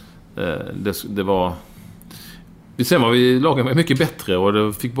det var... Sen var lagen mycket bättre och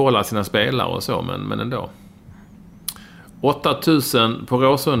det fick behålla sina spelare och så, men ändå. 8000 på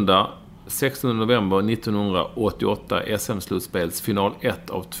Råsunda 16 november 1988, SM-slutspels final 1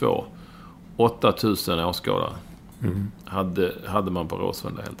 av 2. 8000 åskådare hade man på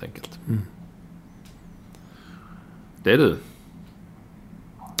Råsunda helt enkelt. Det är du.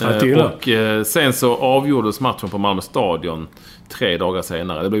 Och sen så avgjordes matchen på Malmö stadion 3 dagar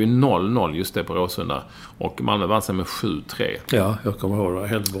senare. Det blev ju 0-0 just det på Råsunda. Och Malmö vann sig med 7-3. Ja, jag kommer ihåg det.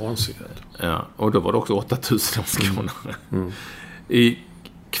 Helt vansinnigt. Ja, och då var det också 8000 åskådare. I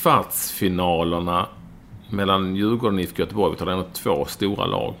kvartsfinalerna mellan Djurgården och IFK Göteborg, vi tar ändå 2 stora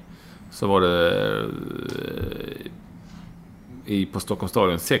lag, så var det på Stockholms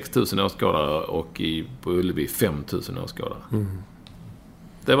stadion 6000 åskådare och på Ullevi 5000 åskådare.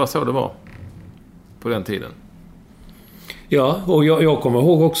 Det var så det var på den tiden. Ja, och jag kommer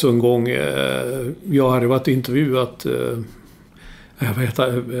ihåg också en gång jag hade varit intervjuat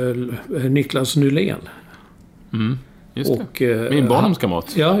Niklas Nylén. Just det. Min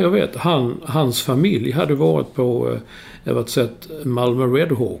barndomskamrat. Ja, jag vet. Hans familj hade varit på sett Malmö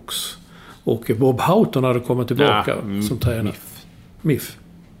Redhawks. Och Bob Houghton hade kommit tillbaka som tränare. MIF.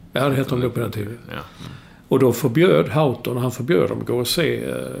 Ja, det hette de på den tiden. Ja. Och då förbjöd Houghton, han förbjöd dem att gå och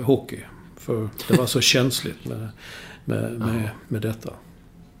se hockey. För det var så känsligt med detta.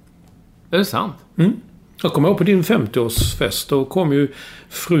 Är det sant? Jag kommer ihåg på din 50-årsfest. Då kom ju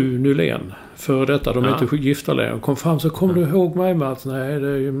fru Nylén. För detta, de är inte gifta längre. Kom fram, så kom du ihåg mig med att nej, det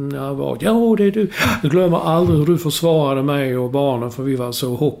är du. Jag glömmer aldrig hur du försvarade mig och barnen, för vi var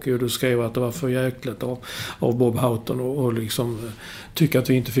så hockey, och du skrev att det var för jäkligt av Bob Houghton och liksom tycker att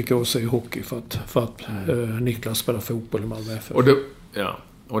vi inte fick gå och se hockey för att Niklas spelade fotboll i Malmö FF.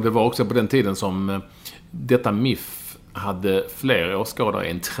 Och det var också på den tiden som detta MIF hade fler åskådare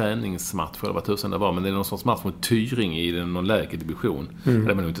i en träningsmatch, för vad tusen det var, men det är någon sorts match mot Tyring i någon lägre division. Det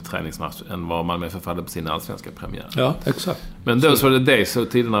var nog inte träningsmatch än vad Malmö FF hade på sin allsvenska premiär. Ja, exakt. Men då så var det så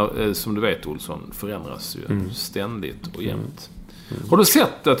tiderna, som du vet, Olsson, förändras ju ständigt och jämt. Har du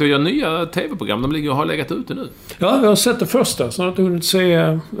sett att du gör nya tv-program? De ligger och har legat ute nu. Ja, jag har sett det första. Så att du hunnit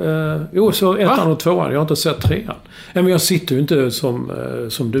se... så 1 och 2. Jag har inte sett 3. Men jag sitter ju inte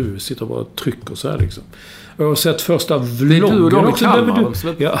som du sitter och bara trycker så här liksom. Jag har sett första vloggen. Det är du och de i Kalmar.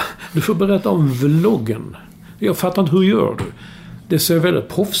 Ja, du får berätta om vloggen. Jag fattar inte, hur gör du? Det ser väldigt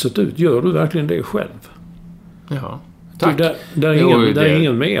proffsigt ut. Gör du verkligen det själv? Ja, tack. Det är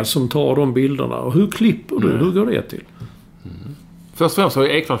ingen med som tar de bilderna. Och hur klipper du? Hur går det till? Först och främst har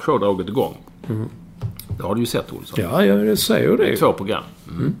Ekvall Show dragit igång. Det har du ju sett, Olsson. Ja, jag säger det. 2 program.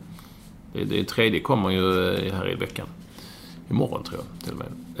 Det 3:e kommer ju här i veckan. Imorgon tror jag till och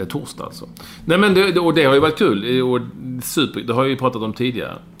med. Torsdag alltså. Nej men det har ju varit kul. Och det har jag ju pratat om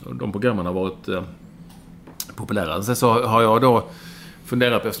tidigare. Och de programmen har varit populära. Sen så har jag då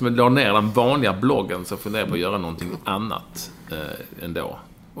funderat på, eftersom jag la ner den vanliga bloggen, så funderar jag på att göra någonting annat ändå.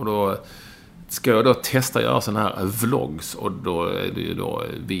 Och då ska jag då testa att göra såna här vlogs. Och då är det ju då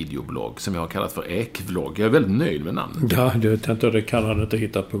videoblogg som jag har kallat för ekvlogg. Jag är väldigt nöjd med namnet. Ja, det kan han inte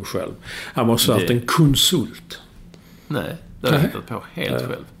hitta på själv. Han måste ha haft en konsult. Nej, det har jag hittat på helt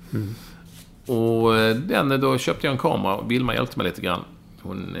själv. Och då köpte jag en kamera. Vilma hjälpte mig lite grann.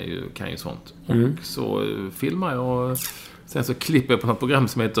 Hon kan ju sånt. Och så filmar jag och sen så klipper jag på något program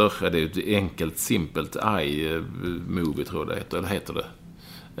som heter, det är ett enkelt, simpelt iMovie tror jag det heter. Eller heter det.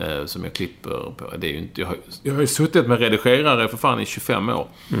 Som jag klipper på. Det är ju inte, jag har ju suttit med redigerare för fan i 25 år.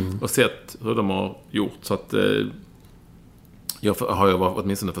 Och sett hur de har gjort. Så att jag har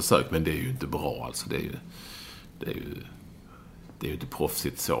åtminstone försökt. Men det är ju inte bra alltså. Det är ju inte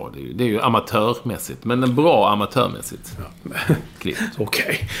proffsigt så. Det är ju amatörmässigt. Men en bra amatörmässigt klipp.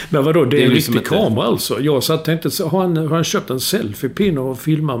 Okej. Men vadå, det är en riktig kamera alltså? Jag satt tänkte, har han köpt en selfie-pin och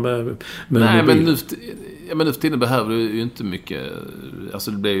filmar med nej, mobil? Men nu för tiden behöver du ju inte mycket.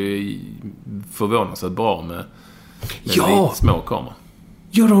 Alltså det blir ju förvånansvärt bra med lite små kameror.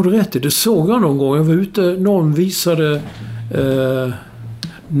 Ja, det har du rätt i. Det såg jag någon gång. Jag var ute, någon visade...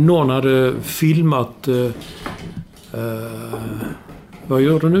 någon hade filmat... vad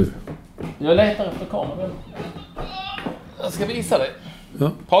gör du nu? Jag letar efter kameran. Jag ska visa dig.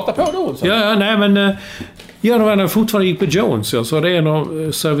 Ja. Prata på då. Ja, nej men... det var när jag fortfarande gick på Jones. Så det är en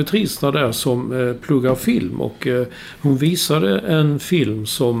av servitriserna där som pluggar film. Och hon visade en film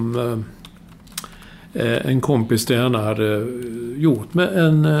som en kompis där henne hade gjort med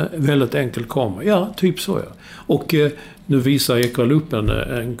en väldigt enkel kamera. Ja, typ så ja. Och nu visar Ekvall upp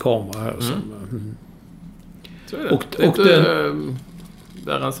en kamera här. Som, så är det. Och den...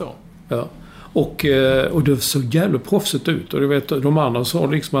 Där han så. Ja. Och det såg jävligt proffsigt ut. Och du vet, de andra sa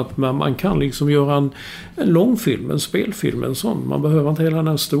liksom att man kan liksom göra en långfilm, en spelfilm, en sån. Man behöver inte hela den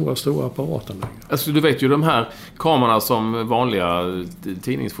här stora apparaten längre. Alltså du vet ju de här kamerorna som vanliga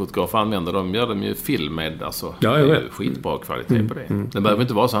tidningsfotografer använder, de gör dem ju film med, alltså ja, jag vet. Skitbra kvalitet på det. Det behöver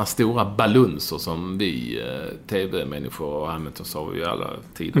inte vara så här stora balunser som vi tv-människor har använt oss av i alla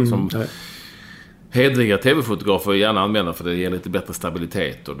tider. Som hedliga tv-fotografer gärna använder, för det ger lite bättre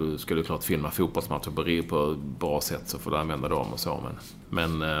stabilitet, och du skulle klart filma fotbollsmatcher på ett bra sätt, så får du använda dem och så.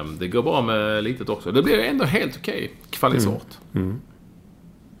 Men det går bra med litet också. Det blir ändå helt okej kvalitet.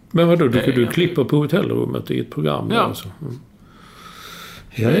 Men vadå, du klipper på hotellrummet i ett program? Ja. Alltså.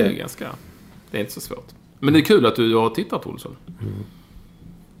 Det är ganska... Det är inte så svårt. Men det är kul att du har tittat på Olsson.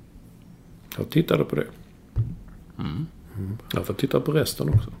 Jag tittade på det. Jag får titta på resten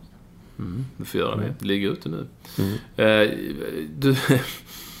också. Du får göra det. Det ligger ute nu.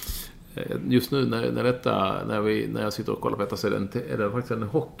 Just nu när jag sitter och kollar på detta, så är det faktiskt en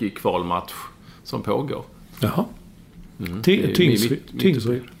hockeykvalmatch som pågår. Jaha.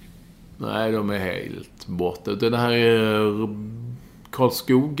 Tingsryd? Nej, de är helt borta. Det här är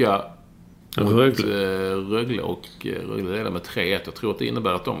Karlskoga Rögle, och Rögle leder med 3-1. Jag tror att det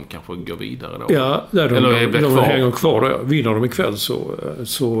innebär att de kanske går vidare då. Ja, de hänger kvar då. Vinner de ikväll så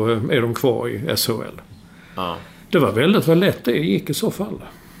är de kvar i SHL. Ja. Det var väldigt lätt det gick i så fall.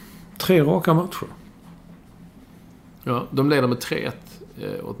 3 raka matcher. Ja, de leder med 3-1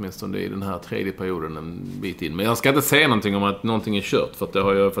 åtminstone i den här tredje perioden en bit in. Men jag ska inte säga någonting om att någonting är kört, för att det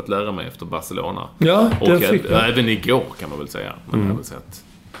har jag fått lära mig efter Barcelona. Ja, det och fick jag. Även igår kan man väl säga. Man har väl sett.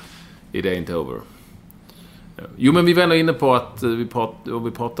 It ain't over. Jo, men vi var ändå inne på att vi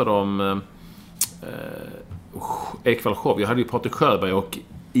pratade om Ekvall Show. Jag hade ju Patrik Sjöberg och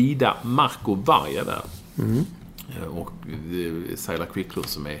Ida Marco Varga där. Och Saila Quicklund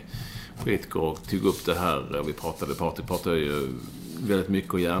som är politiker och tog upp det här. Patrik pratade ju väldigt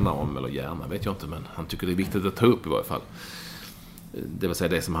mycket och gärna om, eller gärna vet jag inte, men han tycker det är viktigt att ta upp i varje fall. Det vill säga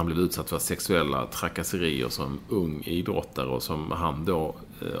det som han blev utsatt för, sexuella trakasserier som ung idrottare, och som han då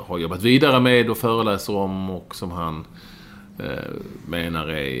har jobbat vidare med och föreläser om, och som han menar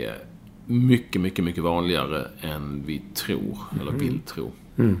är mycket, mycket, mycket vanligare än vi tror, eller vill tro.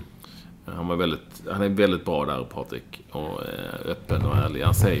 Han är väldigt bra där, Patrik, och öppen och ärlig.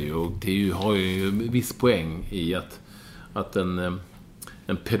 Han säger ju, och det har ju viss poäng i att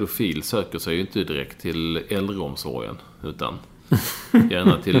en pedofil söker sig ju inte direkt till äldreomsorgen, utan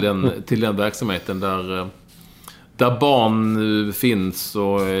gärna till den verksamheten där barn finns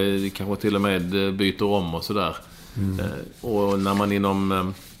och kanske till och med byter om och sådär. Och när man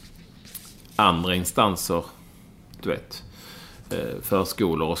inom andra instanser, du vet,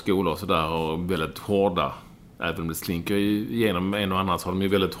 förskolor och skolor och sådär, och väldigt hårda, även om det slinker igenom en och annan, så har de ju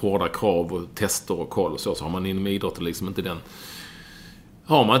väldigt hårda krav och tester och koll och så har man inom idrotten liksom inte den,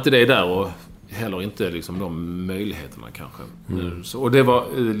 har man inte det där, och heller inte liksom de möjligheterna kanske. Så, och det var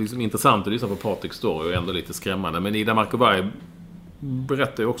liksom intressant att lyssna på Patriks story och ändå lite skrämmande. Men Ida Markovaj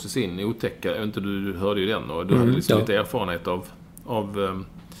berättade ju också sin otäcka, inte du hörde ju den, och du hade liksom lite erfarenhet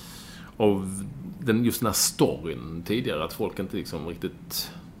av just den här storyn tidigare, att folk inte liksom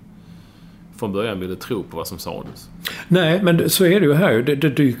riktigt från början ville tro på vad som sades. Nej, men så är det ju här. Det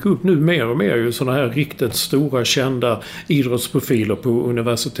dyker upp nu mer och mer ju sådana här riktigt stora, kända idrottsprofiler på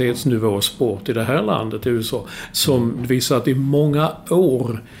universitetsnivå och sport i det här landet, i USA, som visar att i många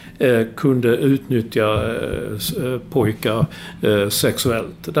år kunde utnyttja pojkar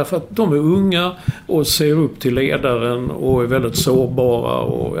sexuellt. Därför att de är unga och ser upp till ledaren och är väldigt sårbara,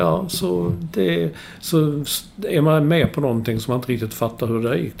 och ja, så är man med på någonting som man inte riktigt fattar hur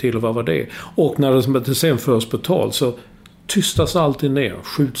det gick till och vad var det. Och när det sen förs på tal så tystas alltid ner,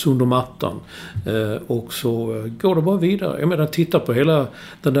 skjuts under mattan, och så går det bara vidare. Jag menar, titta på hela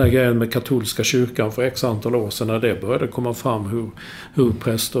den där grejen med katolska kyrkan för x antal år sedan, när det började komma fram hur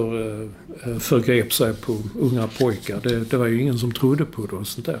präster förgrep sig på unga pojkar. Det var ju ingen som trodde på det och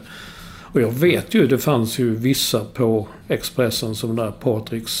sånt där. Och jag vet ju, det fanns ju vissa på Expressen som när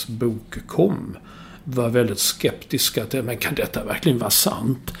Patriks bok kom var väldigt skeptiska till, men kan detta verkligen vara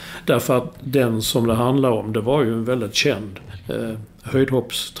sant? Därför att den som det handlar om, det var ju en väldigt känd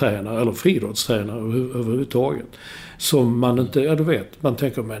höjdhoppstränare eller friidrottstränare överhuvudtaget, som man inte, ja du vet, man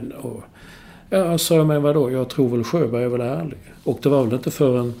tänker, men men vadå, jag tror väl Sjöberg är väl ärlig. Och det var väl inte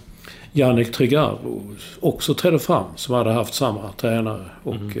förrän Jannik Trigaro också trädde fram, som hade haft samma tränare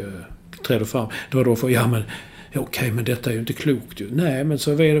och trädde fram. Det var då för, okej, men detta är ju inte klokt ju. Nej, men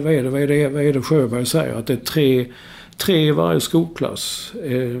så vad är det Sjöberg säger? Att det är tre i varje skolklass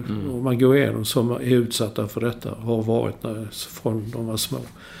och man går igenom som är utsatta för detta, har varit från de var små.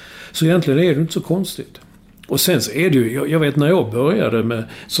 Så egentligen är det inte så konstigt. Och sen så är det ju, jag vet när jag började med,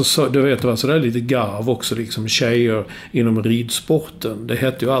 så du vet, det var sådär lite garv också, liksom tjejer inom ridsporten. Det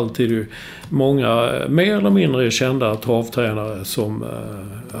hette ju alltid ju många mer eller mindre kända travtränare som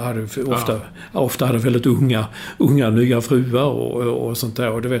ofta hade väldigt unga nya fruar och sånt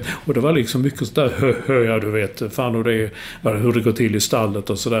där. Och det var liksom mycket sådär, du vet, fan och det hur det går till i stallet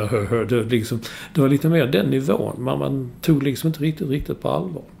och sådär, det var lite mer den nivån. Man tog liksom inte riktigt på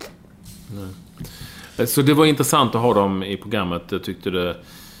allvar. Nej. Så det var intressant att ha dem i programmet. Jag tyckte det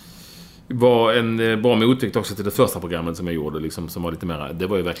var en bra motvikt också till det första programmet som jag gjorde, liksom, som var lite mer, det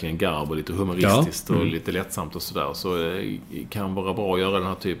var ju verkligen garv och lite humoristiskt och lite lättsamt och sådär. Så kan vara bra att göra den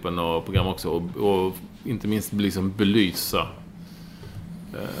här typen av program också, och inte minst liksom belysa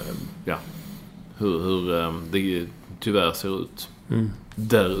hur det tyvärr ser ut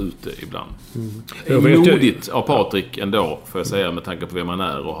där ute ibland. Modigt av Patrik ändå, får jag säga, med tanke på vem man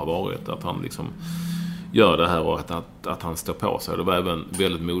är och har varit, att han liksom gör det här och att han står på sig. Det var även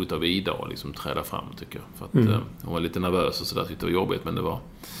väldigt modigt av Ida att liksom träda fram, tycker jag. För att hon var lite nervös och sådär, tyckte det var jobbigt, men det var...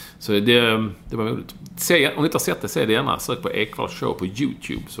 Så det var modigt. Om ni inte har sett det, se det gärna. Sök på Ekvall Show på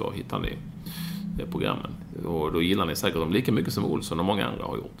YouTube, så hittar ni programmen. Och då gillar ni säkert dem lika mycket som Olsson och många andra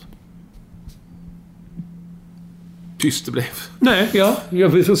har gjort. Tyst det blev. Nej, jag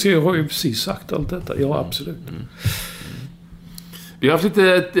har ju precis sagt allt detta. Ja, absolut. Vi har haft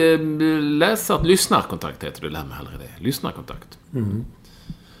lite lyssnarkontakt, heter det där med hellre det. Lyssnarkontakt.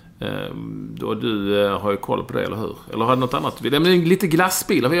 Då du har ju koll på det, eller hur? Eller har du något annat? Det är lite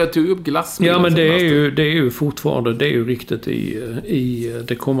glassbilar. Vi har tagit upp glassbilar. Ja, men det är ju fortfarande, det är ju riktigt i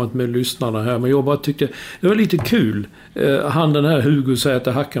det kommit med lyssnarna här. Men jag bara tyckte det var lite kul. Den här Hugo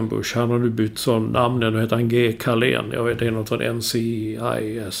Säter Hackenbusch, han har nu bytt sån namnen och heter han G. Carlén. Jag vet, det är något från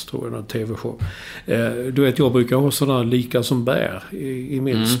NCIS, tror jag, någon tv-show. Du vet, jag brukar ha sådana lika som bär i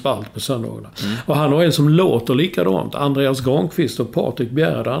min spalt på söndagarna. Och han har en som låter likadant. Andreas Granqvist och Patrik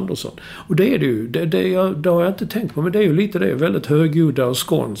Bjerreand. Andersson. Och det är det ju. Det har jag inte tänkt på, men det är ju lite det. Väldigt högljudda och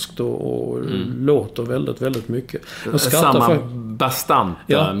skånskt och låter väldigt, väldigt mycket. Samma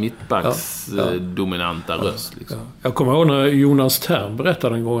bastanta mittbacks-dominanta röst. Liksom. Ja. Jag kommer ihåg när Jonas Tern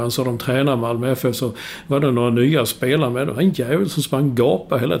berättade en gång, han sa de tränar Malmö FF, så var det några nya spelare med. Det var en jävel som sprang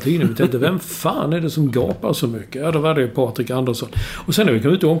gapa hela tiden. Vi tänkte, vem fan är det som gapar så mycket? Ja, då var det Patrik Andersson. Och sen när vi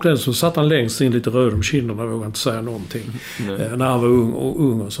kom ut i omklädningen så satt han längst in lite röd om kinderna och vågade inte säga någonting. När han var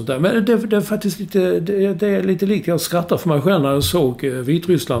ung och sånt där. Men det är faktiskt lite, det är lite likt. Jag skrattar för mig själv när jag såg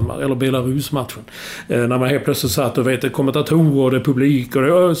Vitryssland eller Belarus-matchen. När man helt plötsligt satt och vet, kommentatorer och det är publik och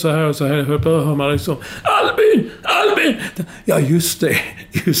det så här hör man liksom Albin! Ja, just det,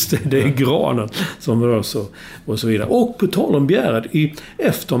 det är granen som rör sig och så vidare. Och på tal om Bjärred,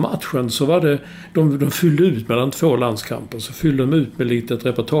 efter matchen så var det, de fyllde ut mellan 2 landskamper, så fyllde de ut med lite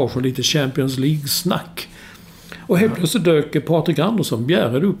reportage och lite Champions League-snack. Och helt plötsligt dök Patrik Andersson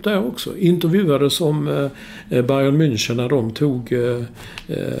Bjärred upp där också. Intervjuades om Bayern München när de tog...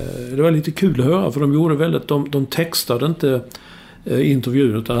 det var lite kul att höra, för de gjorde väldigt... De textade inte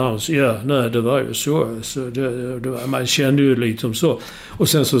intervjun, utan hans, det var ju så man kände ju lite som så. Och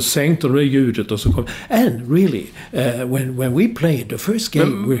sen så sänkte de det ljudet och så kom and really, when we played the first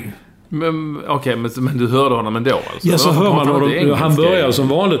game... Men du hörde honom ändå alltså? Ja, så hör man honom. Han börjar som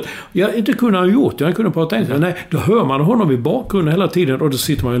vanligt. Ja, det kunde han gjort. Jag kunde prata engelska. Nej, då hör man honom i bakgrunden hela tiden och då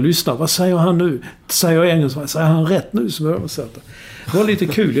sitter man och lyssnar. Vad säger han nu? Säger engelska? Säger han rätt nu som översätter? Det var lite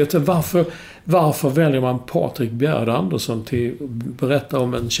kul. Jag tänkte, varför väljer man Patrik Bjärred Andersson till att berätta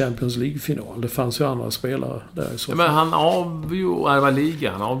om en Champions League-final? Det fanns ju andra spelare där. Så men han avgjorde... Det var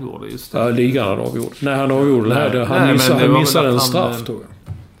ligan han avgjorde just det. Ja, ligan han avgjorde. Nej, han avgjorde det här. Han missade en straff, tror jag.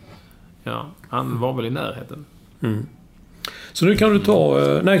 Ja, han var väl i närheten. Så nu kan du ta...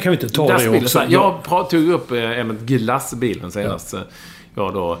 Nej, kan vi inte ta det också? Jag tog upp ämnet glassbilen senast.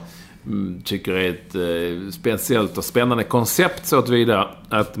 Jag då tycker det är ett speciellt och spännande koncept så att vidare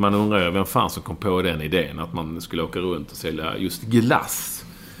att man undrar vem fan som kom på den idén att man skulle åka runt och sälja just glass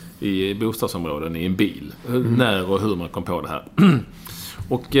i bostadsområden i en bil. När och hur man kom på det här.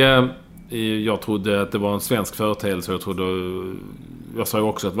 Och jag trodde att det var en svensk företeelse. Jag sa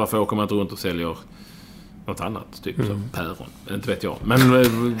också att varför åker man inte runt och säljer något annat, typ som päron. Inte vet jag. Men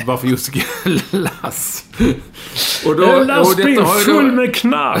varför just glass? Och då, en lastbil full med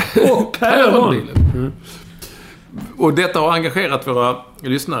knark och päron. Och detta har engagerat våra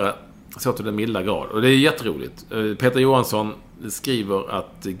lyssnare så till den milda grad. Och det är jätteroligt. Peter Johansson skriver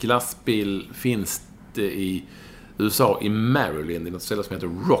att glassbil finns det i USA, i Maryland, i något ställe som heter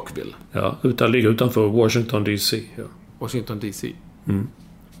Rockville. Ja, ligger utanför Washington DC. Ja. Washington DC.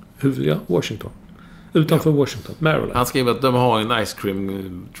 Ja, Washington. Utanför Washington, Maryland. Han skriver att de har en ice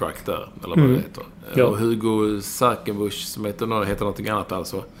cream truck där, eller vad det heter. Ja. Och Hugo Sarkenbusch, som heter någonting annat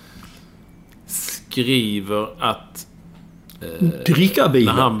alltså, skriver att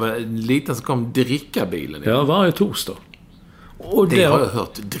drickabilen. När han var liten så kom drickabilen. Ja, varje torsdag. Och det har jag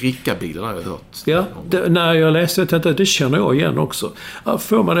hört. Drickabilen har jag hört. Ja, när jag läste det känner jag igen också.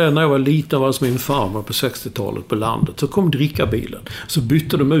 För mig det när jag var liten, var som min farmor på 60-talet på landet. Så kom drickabilen. Så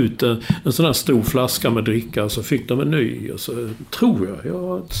bytte de ut en sån här stor flaska med dricka. Så fick de en ny. Och så tror jag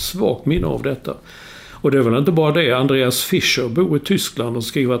har ett svagt minne av detta. Och det är väl inte bara det. Andreas Fischer bor i Tyskland och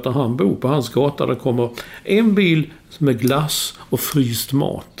skriver att när han bor på hans gata där kommer en bil med glass och fryst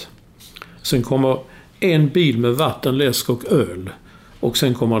mat. Sen kommer en bil med vatten, läsk och öl. Och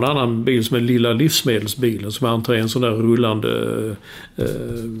sen kommer en annan bil som är lilla livsmedelsbilen som är en sån där rullande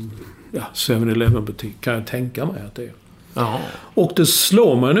 7-Eleven-butik. Kan jag tänka mig att det är. Aha. Och det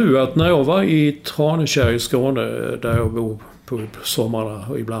slår mig nu att när jag var i Tranekärr i Skåne, där jag bor på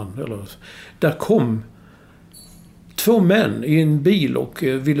sommarna ibland, där kom 2 män i en bil och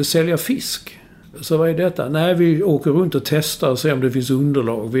ville sälja fisk. Så vad är detta? Nej, vi åker runt och testar och ser om det finns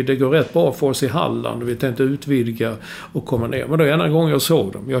underlag. Det går rätt bra för oss i Halland. Vi tänkte utvidga och komma ner. Men det är en gång jag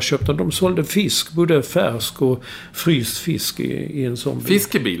såg dem. Jag köpte, de sålde fisk, både färsk och fryst fisk i en sån bil.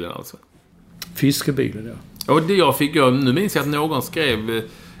 Fiskebilen alltså? Fiskebilen, ja. Och det nu minns jag att någon skrev,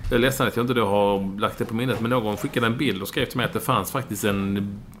 jag är ledsen att jag inte har lagt det på minnet, men någon skickade en bild och skrev till mig att det fanns faktiskt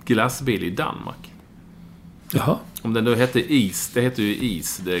en glassbil i Danmark. Jaha. Om den då hette Is, det heter ju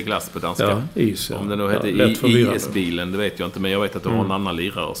Is, det är glass på danska. Ja, Is, ja. Om den då hette IS-bilen, det vet jag inte, men jag vet att det var en annan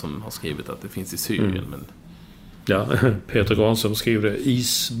lirare som har skrivit att det finns i Syrien. Men... Ja, Peter Granström skrev det,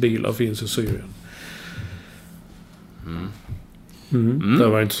 isbilar finns i Syrien. Det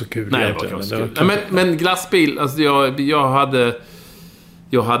var inte så kul. Nej, det var kul. Men glassbil, alltså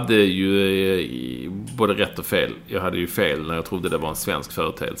jag hade ju både rätt och fel. Jag hade ju fel när jag trodde det var en svensk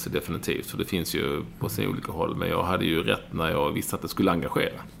företeelse, definitivt. För det finns ju på sina olika håll. Men jag hade ju rätt när jag visste att det skulle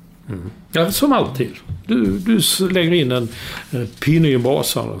engagera. Ja, som alltid. Du lägger in en pinne i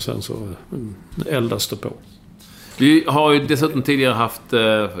brasan och sen så eldas det på. Vi har ju dessutom tidigare haft,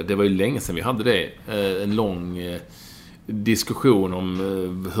 det var ju länge sedan vi hade det, en lång diskussion om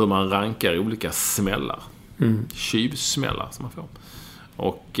hur man rankar olika smällar. Tjuvsmällar som man får.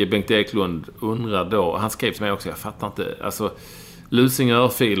 Och Bengt Eklund undrar då, han skrev till mig också, jag fattar inte, alltså lusing,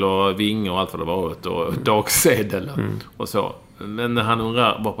 örfil och vinge och allt vad det var och dagsedel och så. Men han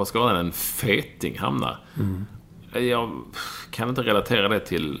undrar var på skalan en feting hamnar. Jag kan inte relatera det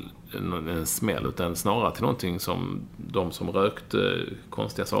till en smäll, utan snarare till någonting som de som rökte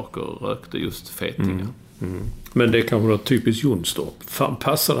konstiga saker rökte just fetingar. Men det kan vara typiskt Jonstorp. Fan,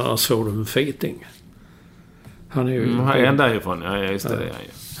 passar han så en feting? Han är ju... Han är en därifrån, ja just det.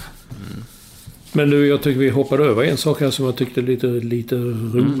 Ja. Men nu, jag tycker vi hoppade över en sak här som jag tyckte lite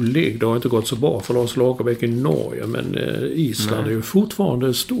rolig. Det har inte gått så bra för Lars Lagerbäck i Norge, men Island är ju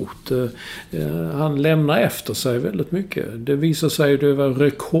fortfarande stort. Han lämnar efter sig väldigt mycket. Det visar sig att det var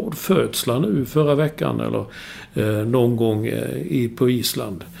rekordfödslar nu förra veckan eller någon gång på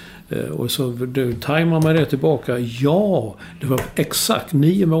Island. Och så tajmar man det tillbaka. Ja, det var exakt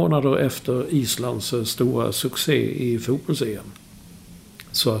 9 månader efter Islands stora succé i fotbolls-EM.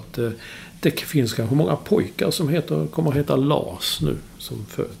 Så att det finns kanske många pojkar som kommer att heta Lars nu som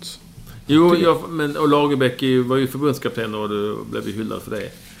föds. Jo, och Lagerbäck var ju förbundskapten och det blev ju hyllad för det.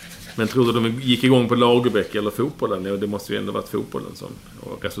 Men tror du de gick igång på Lagerbäck eller fotbollen? Och det måste ju ändå varit fotbollen som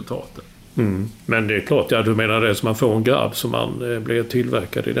och resultaten. Men det är klart, du menar det som man får en grabb som man blir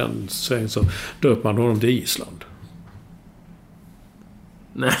tillverkad i den sen så döper man honom till Island.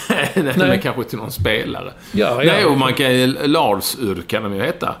 Nej. Men kanske till någon spelare. Ja. Och man kan Larsur kan de ju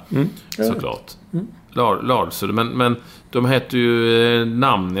heta. Såklart. Larsur. Men de heter ju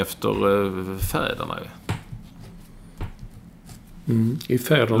namn efter fäderna ju. I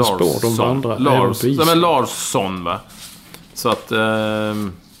fäderns spår, de vandrar även på Island. Men Larsson, va? Så att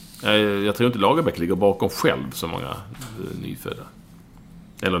jag tror inte Lagerbäck ligger bakom själv så många nyfödda.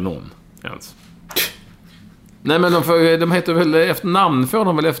 Eller någon ens. Nej, men de heter väl efter namn, får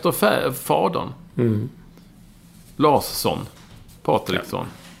de väl efter fadern. Larsson, Patriksson,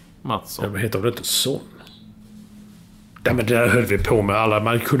 Mattsson. Ja, men heter det inte sån? Ja, men där höll vi på med alla.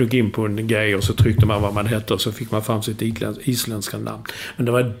 Man kunde gå in på en grej och så tryckte man vad man hette och så fick man fram sitt isländska namn. Men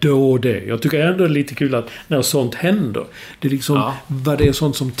det var då det. Jag tycker ändå det är lite kul att när sånt händer. Det är liksom vad det är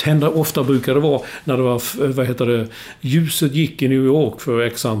sånt som tänder. Ofta brukar det vara när det var, ljuset gick i New York för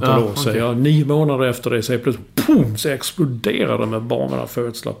x antal år sedan. Okay. 9 månader efter det så plötsligt så exploderade med barnen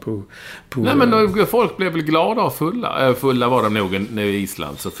födslar på... Nej, men folk blev väl glada och fulla. Fulla var de nog i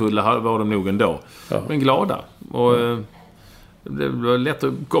Island, så fulla var de nog ändå. Ja. Men glada. Och det var lätt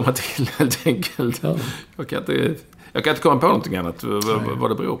att komma till helt enkelt. Ja. Jag kan inte komma på någonting annat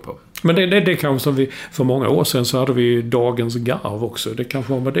vad det beror på. Men det kanske som vi för många år sedan så hade vi dagens garv också. Det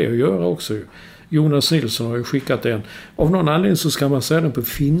kanske har med det att göra också. Jonas Nilsson har ju skickat en. Av någon anledning så ska man säga den på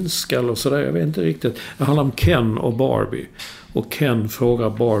finska eller sådär. Jag vet inte riktigt. Det handlar om Ken och Barbie. Och Ken frågar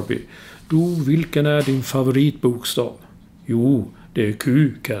Barbie: vilken är din favoritbokstav? Jo, det är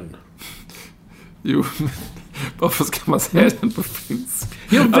Q, Ken. Jo, varför ska man säga den på finska?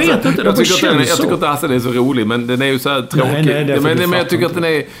 Jag vet inte, jag tycker inte att den är så rolig, men den är ju så här tråkig. Nej, men jag tycker att den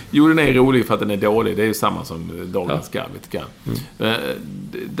är rolig för att den är dålig. Det är ju samma som dagens garv, lite grann.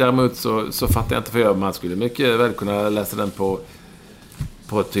 Däremot så fattar jag inte, för man skulle mycket väl kunna läsa den på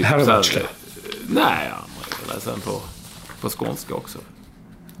typ så här. Nej, man kan läsa den på skånska också.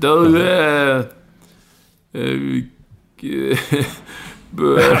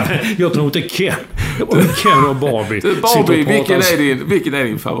 Jag tror inte Ken och Barbie. Vilken är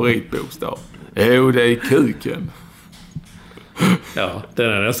din favoritbokstav? Jo, det är kuken. Ja, den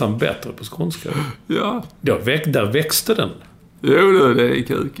är nästan bättre på skånska. Ja. Där växte den. Jo, det är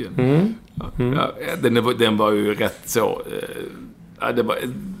kuken. Ja, den var ju rätt så...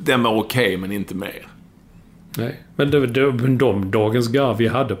 den var okej, men inte mer. Nej, men de dagens garv vi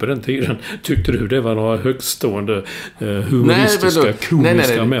hade på den tiden, tyckte du det var några högstående humoristiska,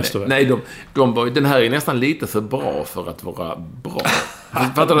 komiska mästerverk? Nej, den här är nästan lite för bra för att vara bra.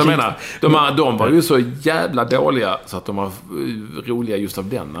 Fattar du vad jag menar? De var ju så jävla dåliga så att de var roliga just av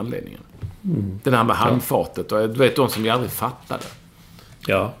den anledningen. Den här med handfatet, och du vet, de som jag aldrig fattade.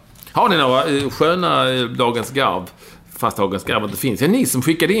 Ja. Har ni några sköna dagens garv? Fast dagens garv inte finns. Ja, ni som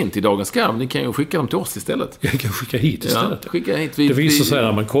skickade in till dagens garv, ni kan ju skicka dem till oss istället. Jag kan skicka hit istället. Ja, skicka hit. Det visar sig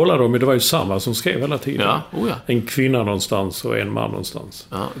när man kollar dem, det var ju samma som skrev hela tiden. Ja. En kvinna någonstans och en man någonstans.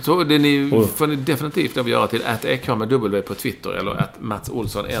 Ja, så det får ni definitivt göra till @ekhammerw på Twitter eller @Mats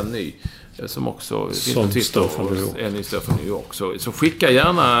Olsson ny. som också som står för New York. En står för New York. Så skicka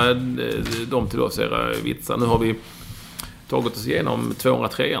gärna dem till oss, era vitsar. Nu har vi tagit oss igenom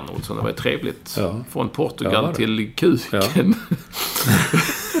 203 Olsson. Det var trevligt. Ja. Från Portugal till kuken.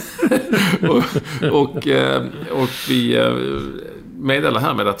 Ja. och vi meddelar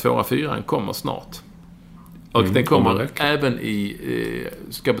här med att 204 kommer snart. Och den kommer även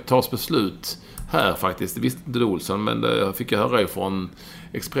ska tas beslut här faktiskt. Det visste inte Olsson, men det fick jag höra från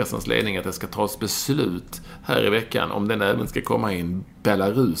Expressens ledning att det ska tas beslut här i veckan om den även ska komma i en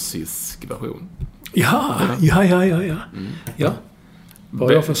belarusisk version. Ja. Ja.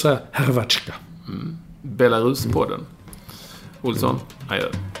 Vad jag får säga, Hervatska. Belaruspodden. Olsson,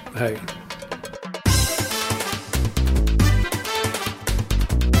 hej.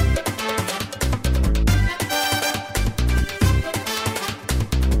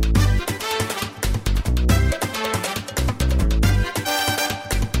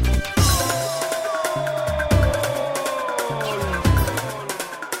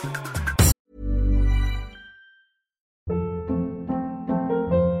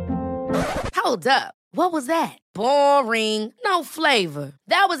 Hold up. What was that? Boring. No flavor.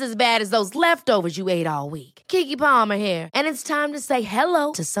 That was as bad as those leftovers you ate all week. Keke Palmer here, and it's time to say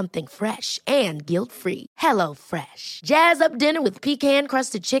hello to something fresh and guilt-free. Hello Fresh. Jazz up dinner with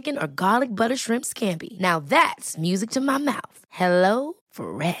pecan-crusted chicken or garlic butter shrimp scampi. Now that's music to my mouth. Hello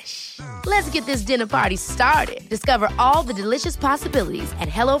Fresh. Let's get this dinner party started. Discover all the delicious possibilities at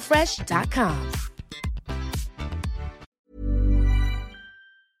hellofresh.com.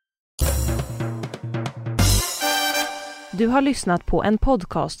 Du har lyssnat på en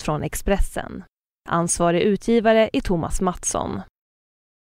podcast från Expressen. Ansvarig utgivare är Thomas Mattsson.